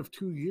span of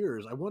 2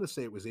 years, I want to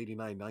say it was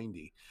 89,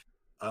 90,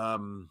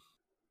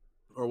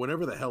 or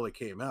whenever the hell it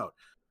came out.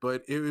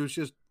 But it was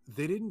just,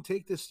 they didn't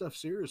take this stuff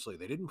seriously.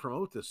 They didn't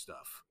promote this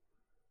stuff.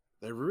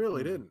 They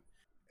really didn't.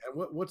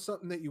 And what's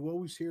something that you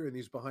always hear in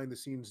these behind the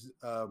scenes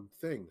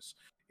things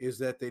is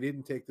that they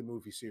didn't take the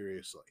movie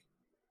seriously.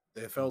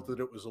 They felt that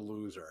it was a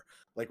loser.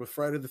 Like with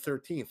Friday the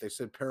 13th, they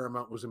said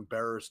Paramount was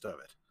embarrassed of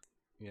it.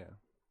 Yeah.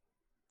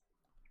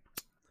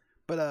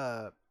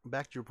 But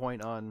back to your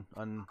point on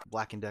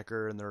Black and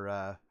Decker and their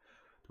the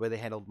way they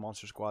handled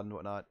Monster Squad and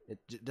whatnot, it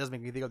does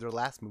make me think of their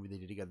last movie they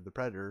did together, The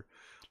Predator.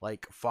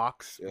 Like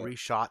Fox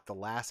reshot the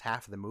last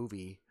half of the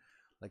movie.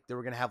 Like they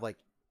were gonna have like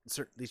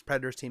these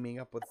predators teaming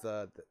up with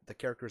the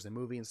characters in the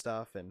movie and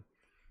stuff,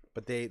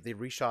 but they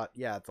reshot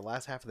the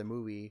last half of the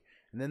movie,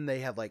 and then they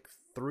had like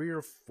 3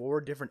 or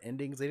 4 different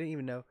endings. They didn't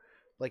even know,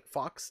 like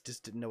Fox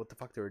just didn't know what the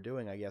fuck they were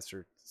doing, I guess,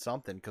 or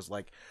something, because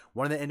like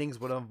one of the endings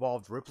would have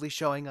involved Ripley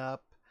showing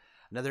up,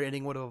 another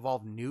ending would have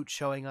involved Newt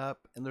showing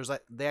up, and there's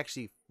like they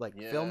actually like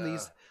filmed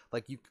these,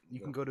 like you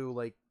can go to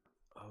like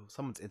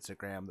someone's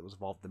Instagram that was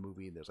involved in the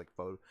movie, and there's like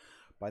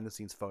behind the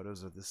scenes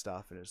photos of this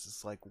stuff, and it's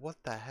just like, what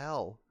the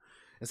hell?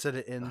 Instead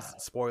it ends,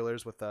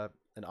 spoilers, with an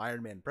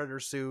Iron Man Predator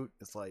suit.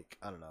 It's like,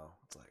 I don't know.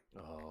 It's like,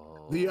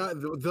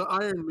 the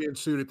Iron Man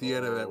suit at the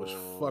end of that was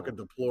fucking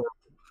deplorable.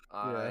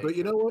 But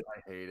you know what?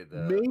 I hated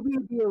that.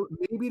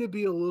 Maybe to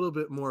be a little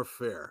bit more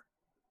fair,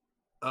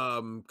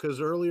 because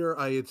earlier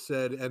I had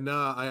said, and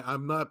now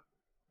I'm not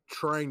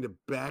trying to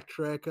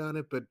backtrack on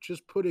it, but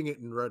just putting it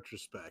in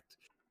retrospect,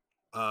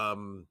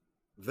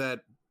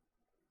 that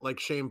like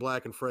Shane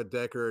Black and Fred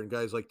Decker and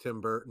guys like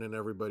Tim Burton and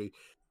everybody,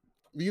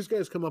 these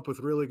guys come up with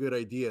really good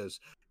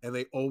ideas, and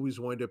they always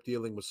wind up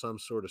dealing with some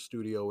sort of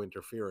studio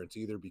interference,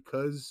 either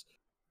because,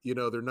 you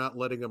know, they're not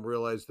letting them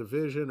realize the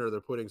vision, or they're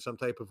putting some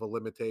type of a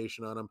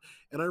limitation on them.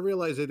 And I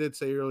realize I did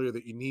say earlier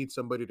that you need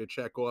somebody to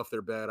check off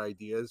their bad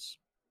ideas,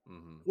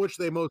 which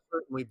they most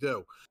certainly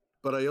do.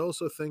 But I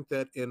also think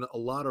that in a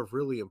lot of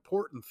really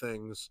important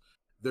things,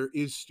 there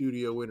is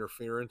studio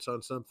interference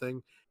on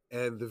something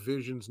and the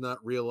vision's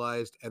not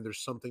realized and there's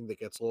something that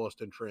gets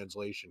lost in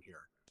translation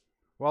here.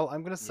 Well,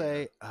 I'm going to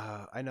say,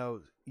 I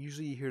know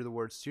usually you hear the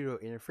word studio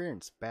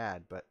interference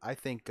bad, but I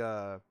think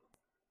the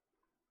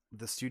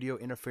studio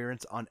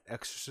interference on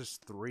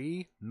Exorcist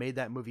 3 made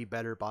that movie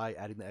better by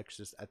adding the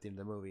Exorcist at the end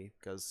of the movie,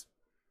 because...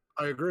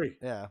 I agree.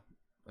 Yeah.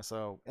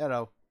 So,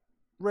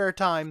 rare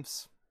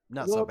times,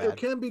 not so bad. Well, it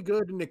can be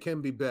good and it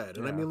can be bad.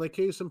 And I mean, like,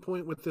 case in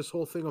point with this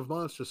whole thing of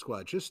Monster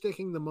Squad, just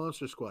sticking the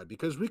Monster Squad,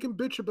 because we can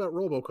bitch about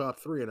RoboCop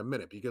 3 in a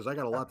minute, because I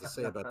got a lot to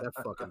say about that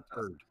fucking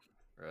turd.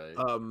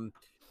 Right.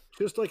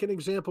 Just like an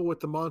example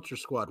with the Monster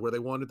Squad, where they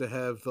wanted to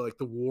have, like,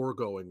 the war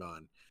going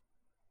on.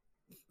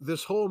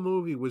 This whole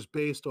movie was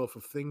based off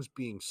of things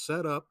being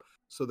set up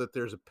so that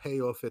there's a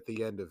payoff at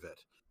the end of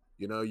it.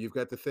 You know, you've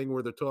got the thing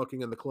where they're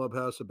talking in the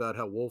clubhouse about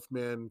how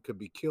Wolfman could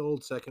be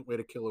killed, second way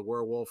to kill a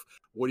werewolf.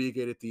 What do you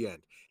get at the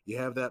end? You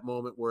have that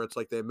moment where it's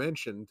like they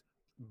mentioned,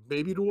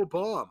 maybe do a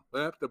bomb.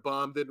 The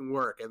bomb didn't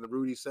work. And the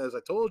Rudy says, I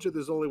told you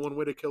there's only one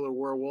way to kill a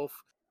werewolf.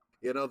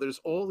 You know,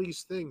 there's all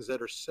these things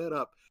that are set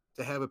up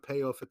to have a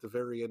payoff at the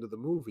very end of the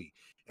movie.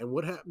 And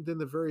what happened in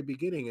the very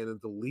beginning, in a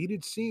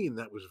deleted scene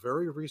that was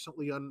very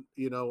recently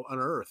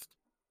unearthed,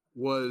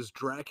 was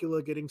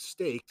Dracula getting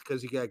staked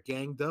because he got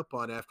ganged up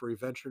on after he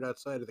ventured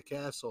outside of the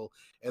castle,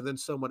 and then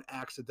someone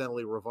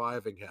accidentally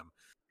reviving him.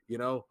 You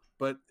know,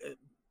 but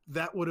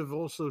that would have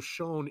also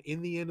shown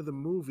in the end of the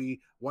movie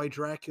why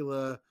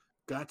Dracula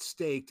got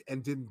staked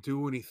and didn't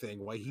do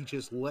anything, why he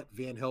just let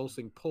Van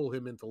Helsing pull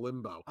him into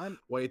limbo,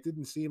 why it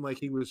didn't seem like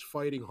he was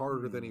fighting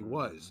harder than he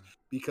was,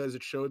 because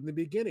it showed in the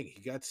beginning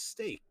he got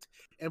staked.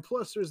 And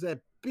plus there's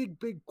that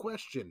big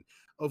question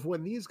of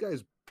when these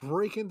guys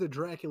break into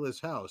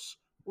Dracula's house,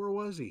 where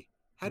was he?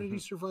 How did he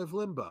survive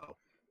limbo?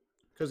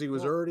 Because he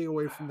was already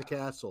away from the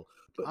castle,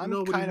 but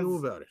nobody knew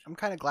about it. I'm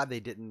kind of glad they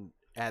didn't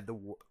add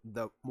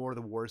the more of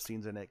the war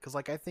scenes in it, because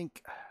like I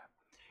think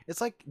it's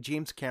like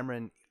James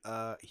Cameron,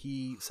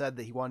 he said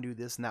that he wanted to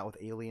do this and that with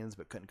Aliens,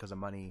 but couldn't because of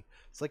money.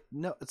 It's like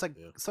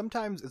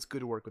sometimes it's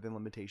good to work within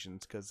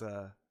limitations, because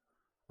I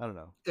don't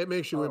know. It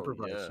makes you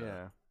improvise.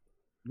 Yeah.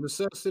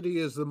 Necessity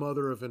is the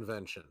mother of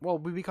invention. Well,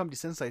 we become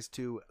desensitized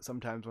too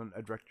sometimes when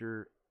a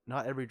director.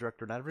 Not every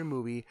director, not every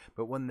movie,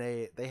 but when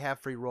they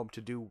have free roam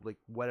to do like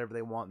whatever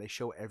they want, they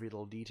show every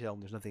little detail,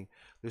 and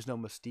there's no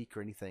mystique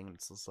or anything.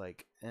 It's just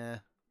like,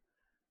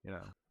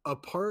 A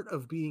part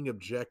of being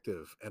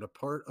objective and a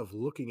part of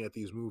looking at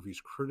these movies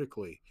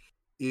critically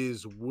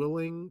is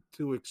willing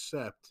to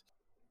accept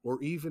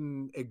or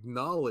even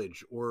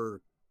acknowledge or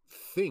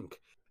think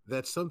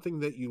that something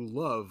that you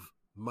love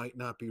might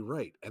not be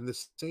right. And the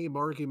same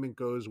argument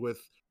goes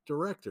with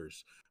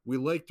directors. We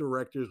like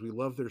directors, we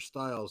love their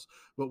styles,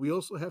 but we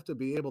also have to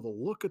be able to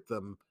look at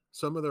them,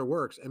 some of their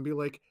works, and be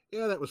like,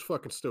 yeah, that was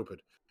fucking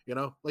stupid. You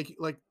know, like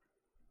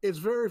it's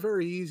very,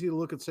 very easy to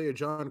look at, say, a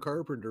John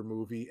Carpenter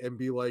movie and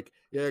be like,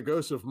 yeah,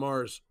 Ghosts of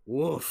Mars,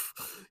 woof,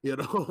 you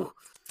know.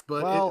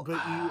 But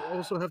you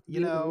also have to be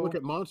able to look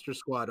at Monster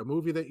Squad, a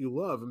movie that you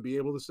love, and be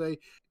able to say,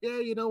 yeah,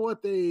 you know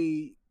what,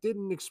 they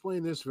didn't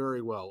explain this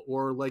very well.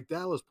 Or like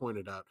Dallas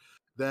pointed out,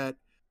 that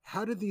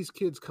how did these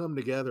kids come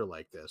together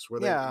like this?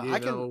 I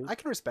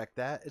can respect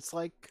that. It's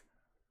like,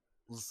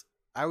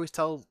 I always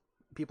tell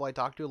people I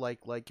talk to, like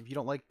if you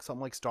don't like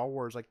something like Star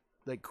Wars, like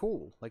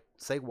cool, like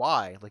say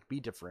why, like be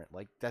different,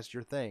 like that's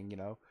your thing, you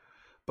know.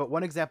 But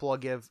one example I'll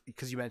give,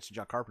 because you mentioned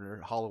John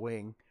Carpenter,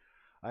 Halloween.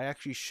 I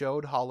actually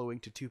showed Halloween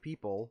to two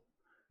people,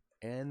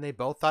 and they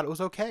both thought it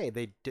was okay.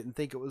 They didn't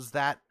think it was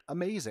that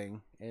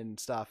amazing and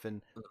stuff,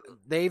 and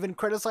they even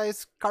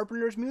criticized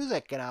Carpenter's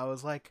music, and I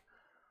was like,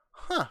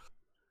 huh.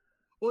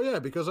 Well, yeah,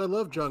 because I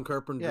love John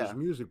Carpenter's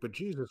music, but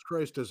Jesus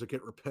Christ, does it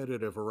get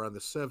repetitive around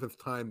the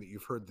seventh time that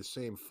you've heard the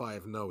same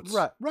 5 notes?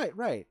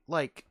 Right.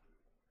 Like,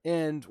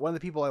 and one of the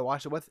people I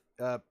watched it with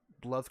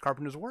loved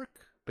Carpenter's work,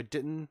 but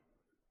didn't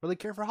really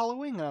care for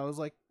Halloween. And I was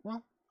like,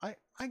 well, I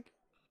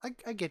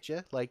get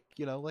you. Like,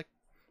 you know, like,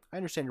 I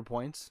understand your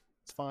points.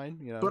 It's fine,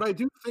 you know. But I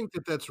do think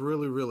that that's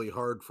really, really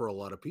hard for a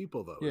lot of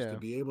people, though, is to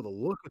be able to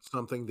look at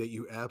something that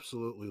you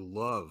absolutely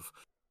love.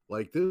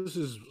 Like, this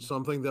is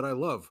something that I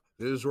love.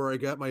 This is where I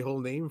got my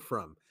whole name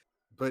from.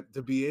 But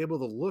to be able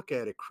to look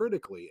at it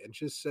critically and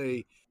just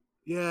say,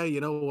 yeah, you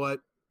know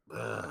what?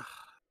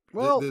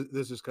 Well,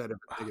 this is kind of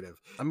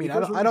negative. I mean,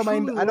 I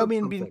don't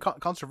mean being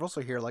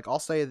controversial here. Like, I'll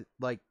say,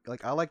 like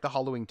I like the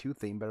Halloween 2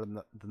 theme better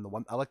than the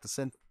one. I like the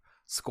synth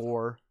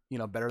score, you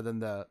know, better than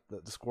the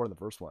score in the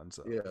first one.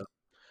 So yeah.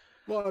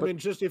 Well, I mean,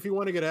 just if you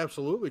want to get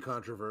absolutely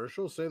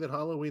controversial, say that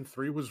Halloween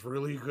 3 was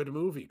really a good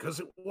movie, because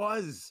it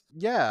was.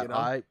 Yeah, you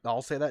know?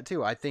 I'll say that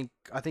too. I think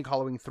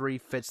Halloween 3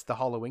 fits the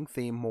Halloween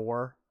theme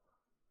more,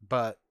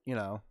 but you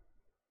know.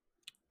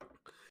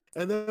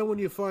 And then when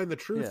you find the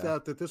truth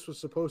out that this was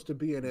supposed to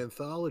be an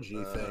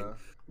anthology thing,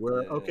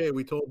 where okay,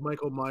 we told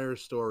Michael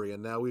Myers' story,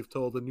 and now we've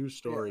told a new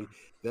story.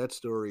 That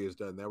story is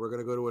done. Now we're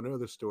going to go to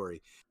another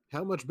story.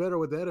 How much better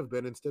would that have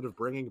been instead of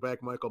bringing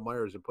back Michael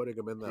Myers and putting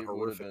him in that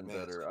horrific mask? It would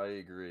have been better. I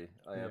agree.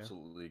 I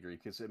absolutely agree.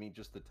 Because I mean,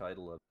 just the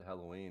title of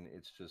Halloween,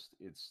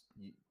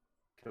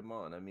 come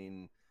on. I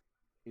mean,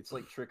 It's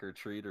like Trick or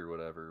Treat or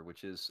whatever,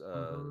 which is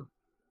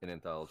an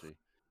anthology.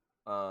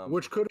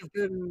 Which could have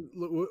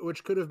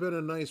been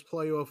a nice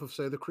play off of,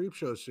 say, the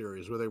Creepshow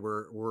series, where they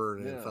were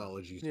an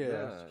anthology.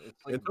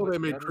 It's like, until they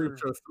made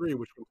Creepshow 3,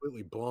 which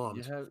completely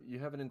bombed. You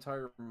have an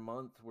entire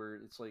month where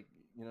it's like,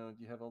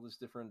 you have all these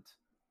different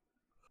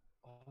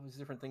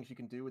things you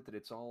can do with it.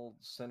 It's all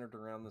centered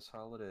around this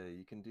holiday.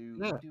 You can do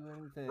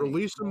anything.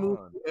 Release a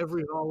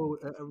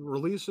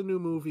new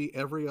movie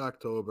every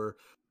October.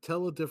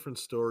 Tell a different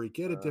story.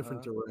 Get a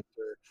different director.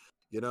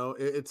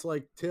 It's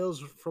like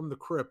Tales from the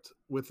Crypt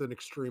with an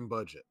extreme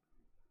budget.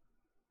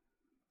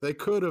 They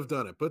could have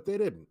done it, but they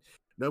didn't.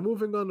 Now,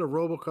 moving on to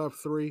RoboCop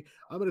 3,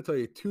 I'm going to tell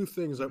you two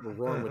things that were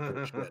wrong with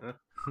their shit.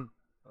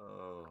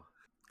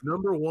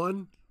 Number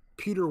one,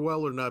 Peter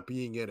Weller not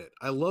being in it.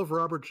 I love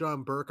Robert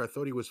John Burke. I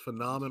thought he was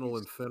phenomenal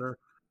in Thinner.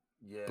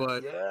 Yeah.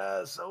 But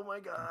yes. Oh my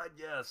God.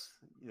 Yes.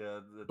 Yeah.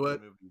 The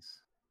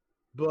movies.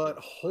 But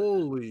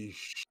holy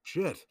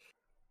shit.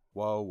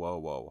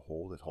 Whoa.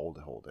 Hold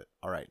it.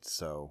 All right.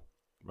 So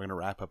we're going to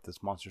wrap up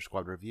this Monster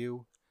Squad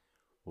review.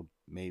 We'll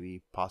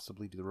maybe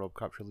possibly do the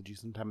RoboCop trilogy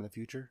sometime in the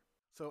future.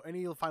 So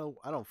any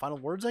final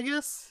words, I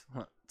guess?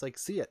 It's like,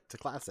 see it. It's a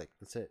classic.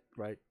 That's it,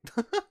 right?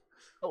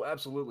 Oh,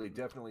 absolutely.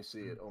 Definitely see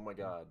it. Oh my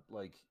God.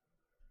 Like,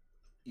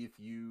 if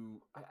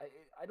you,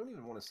 I don't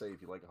even want to say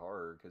if you like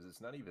horror, because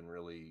it's not even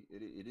really,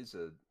 it is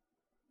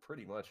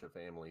pretty much a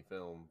family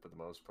film for the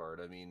most part.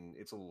 I mean,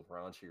 it's a little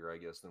raunchier, I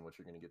guess, than what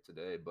you're going to get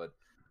today, but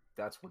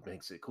that's what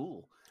makes it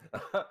cool.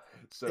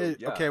 So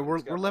yeah, okay, we're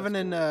living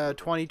in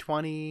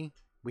 2020.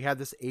 We have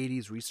this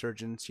 80s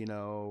resurgence,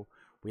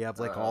 we have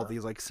like all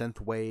these like synth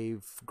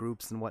wave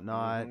groups and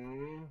whatnot,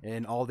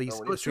 and all these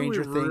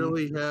Stranger Things.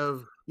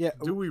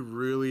 Do we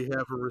really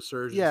have a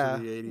resurgence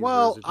in the 80s?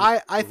 Well,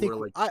 I think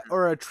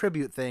or a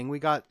tribute thing. We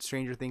got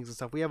Stranger Things and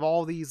stuff. We have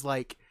all these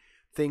like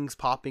things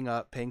popping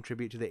up, paying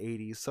tribute to the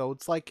 80s. So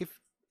it's like if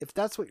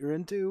that's what you're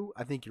into,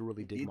 I think you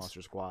really dig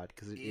Monster Squad,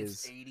 because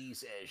it's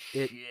 80s as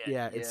shit.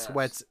 It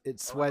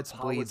sweats,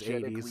 bleeds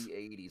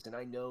 80s. And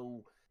I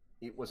know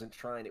it wasn't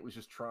trying. It was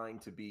just trying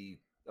to be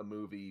a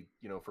movie,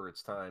 for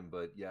its time.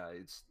 But yeah,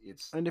 it's.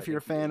 And if you're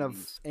a fan of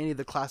any of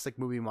the classic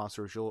movie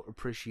monsters, you'll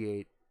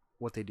appreciate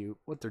what they're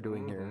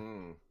doing here.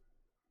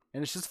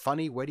 And it's just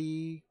funny,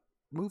 witty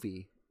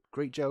movie.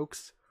 Great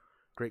jokes,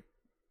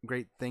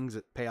 great things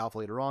that pay off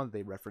later on.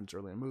 They reference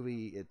early in the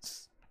movie.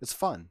 It's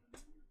fun.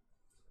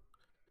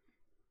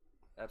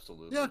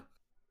 Absolutely. Yeah.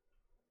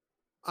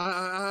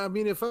 I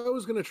mean, if I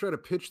was going to try to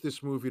pitch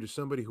this movie to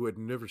somebody who had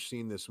never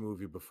seen this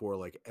movie before,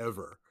 like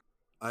ever,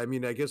 I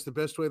mean, I guess the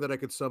best way that I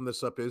could sum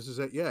this up is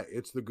that, yeah,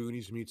 it's the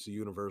Goonies meets the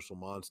Universal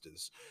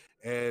Monsters.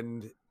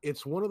 And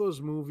it's one of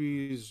those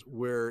movies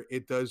where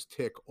it does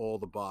tick all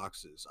the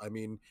boxes. I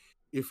mean,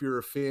 if you're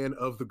a fan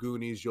of the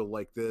Goonies, you'll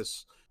like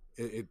this.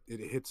 It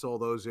hits all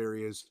those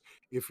areas.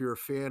 If you're a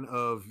fan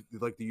of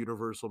like the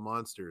Universal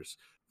Monsters,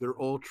 they're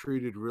all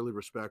treated really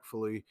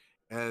respectfully,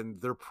 and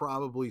they're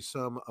probably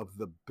some of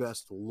the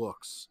best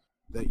looks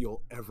that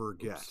you'll ever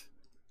get.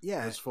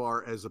 Yeah, as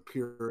far as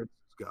appearances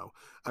go.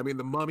 I mean,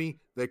 the Mummy,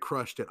 they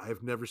crushed it.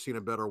 I've never seen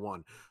a better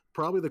one.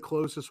 Probably the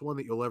closest one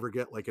that you'll ever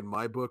get, like in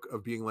my book,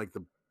 of being like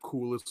the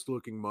coolest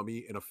looking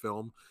mummy in a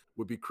film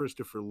would be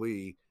Christopher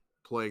Lee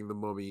playing the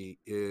Mummy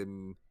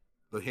in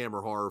the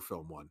Hammer horror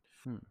film one.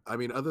 I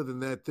mean, other than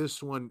that,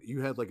 this one,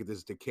 you had like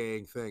this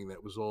decaying thing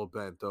that was all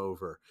bent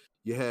over.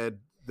 You had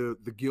the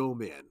Gill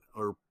Man,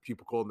 or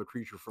people call him the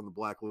creature from the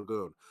Black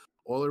Lagoon.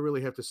 All I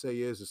really have to say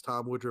is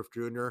Tom Woodruff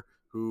Jr.,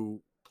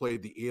 who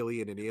played the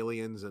alien in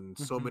Aliens and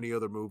so many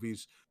other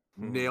movies,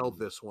 nailed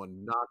this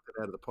one, knocked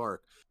it out of the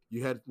park.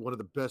 You had one of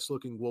the best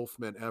looking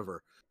Wolfmen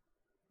ever.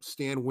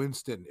 Stan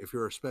Winston, if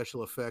you're a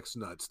special effects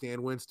nut,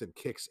 Stan Winston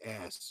kicks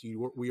ass.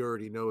 We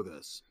already know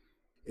this.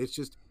 It's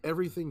just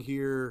everything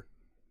here,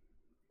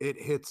 it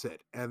hits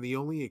it. And the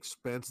only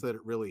expense that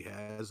it really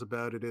has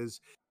about it is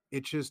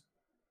it just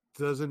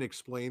doesn't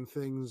explain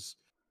things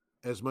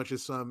as much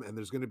as some, and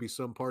there's going to be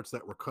some parts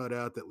that were cut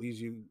out that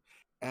leaves you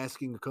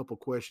asking a couple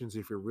questions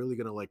if you're really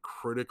going to like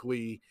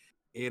critically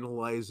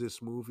analyze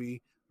this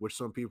movie, which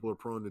some people are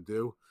prone to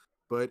do.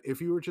 But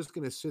if you were just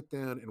going to sit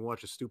down and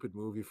watch a stupid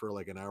movie for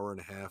like an hour and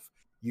a half,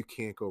 you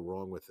can't go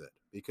wrong with it,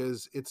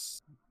 because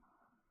it's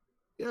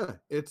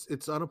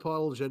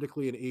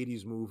unapologetically an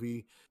 80s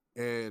movie.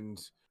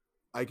 And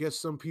I guess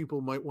some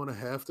people might want to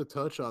have to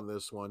touch on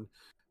this one.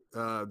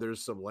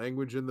 There's some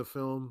language in the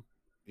film,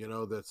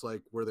 that's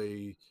like where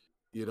they,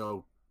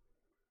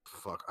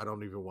 I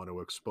don't even want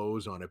to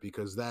expose on it,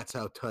 because that's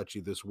how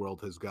touchy this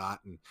world has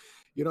gotten.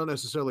 You don't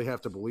necessarily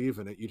have to believe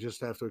in it. You just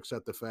have to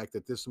accept the fact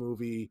that this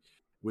movie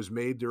was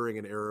made during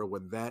an era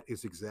when that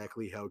is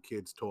exactly how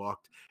kids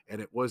talked, and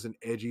it wasn't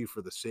edgy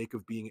for the sake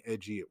of being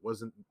edgy. It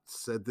wasn't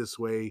said this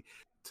way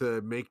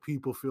to make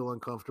people feel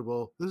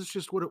uncomfortable. This is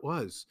just what it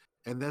was.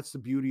 And that's the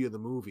beauty of the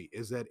movie,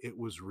 is that it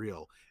was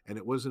real, and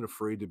it wasn't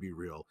afraid to be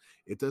real.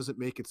 It doesn't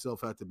make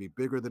itself out to be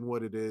bigger than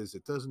what it is.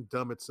 It doesn't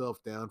dumb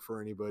itself down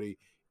for anybody.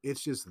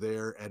 It's just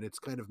there, and it's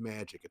kind of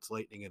magic. It's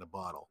lightning in a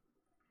bottle.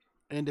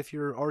 And if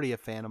you're already a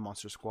fan of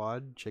Monster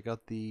Squad, check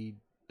out the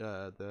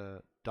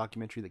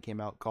documentary that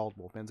came out called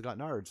Wolfman's Got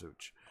Nards,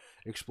 which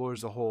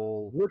explores the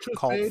whole which was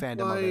cult made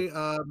fandom by,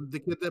 of it. the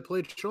kid that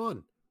played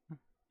Sean.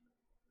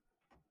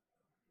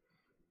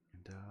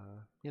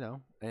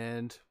 And,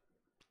 and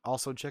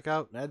also check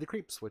out Night of the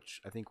Creeps, which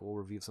I think we'll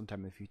review sometime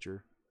in the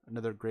future.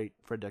 Another great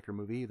Fred Dekker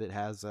movie that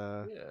has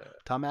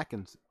Tom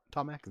Atkins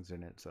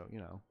in it. So,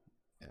 yeah.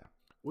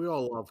 We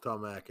all love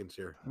Tom Atkins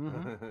here.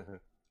 Mm-hmm.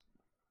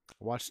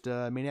 Watched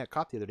Maniac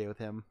Cop the other day with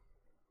him.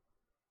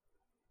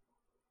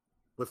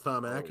 With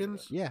Tom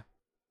Atkins? Yeah.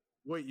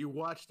 Wait, you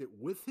watched it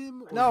with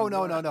him? No.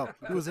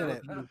 He was in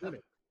it.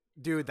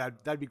 Dude,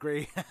 that'd be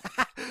great.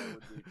 That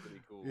would be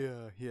pretty cool.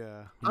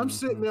 Yeah. I'm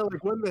sitting there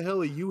like, when the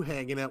hell are you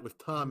hanging out with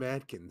Tom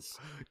Atkins?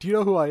 Do you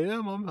know who I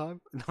am?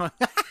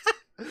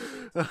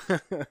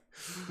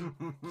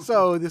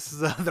 So this is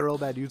the Real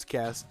Bad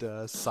Newscast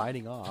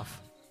signing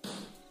off.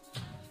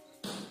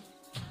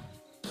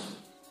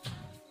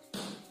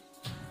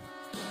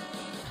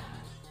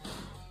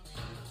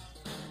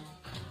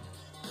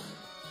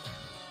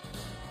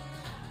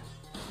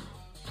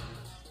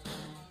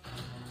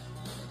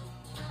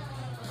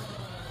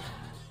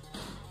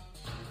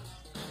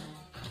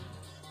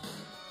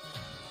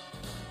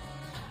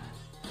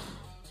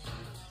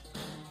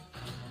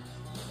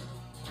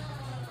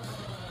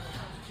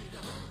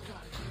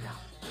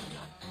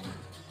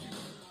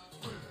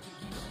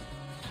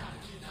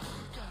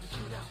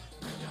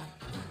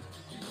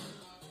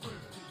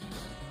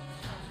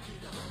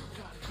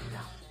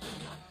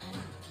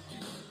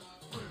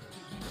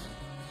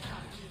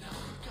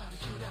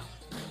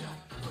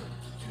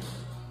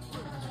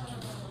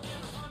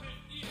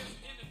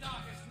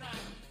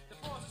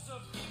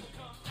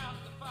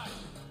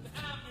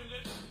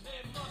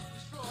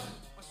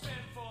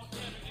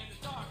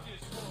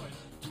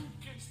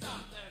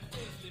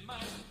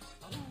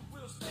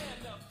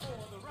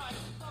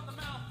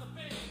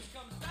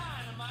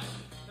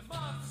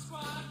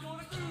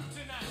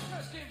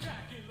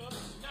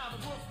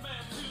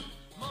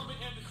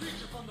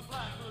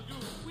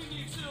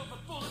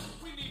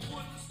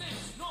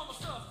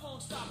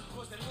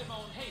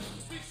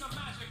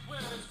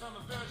 From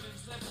a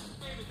virgin's lips,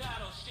 maybe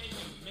that'll shake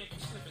him, make him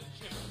slip and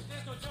trip.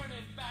 There's no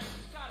turning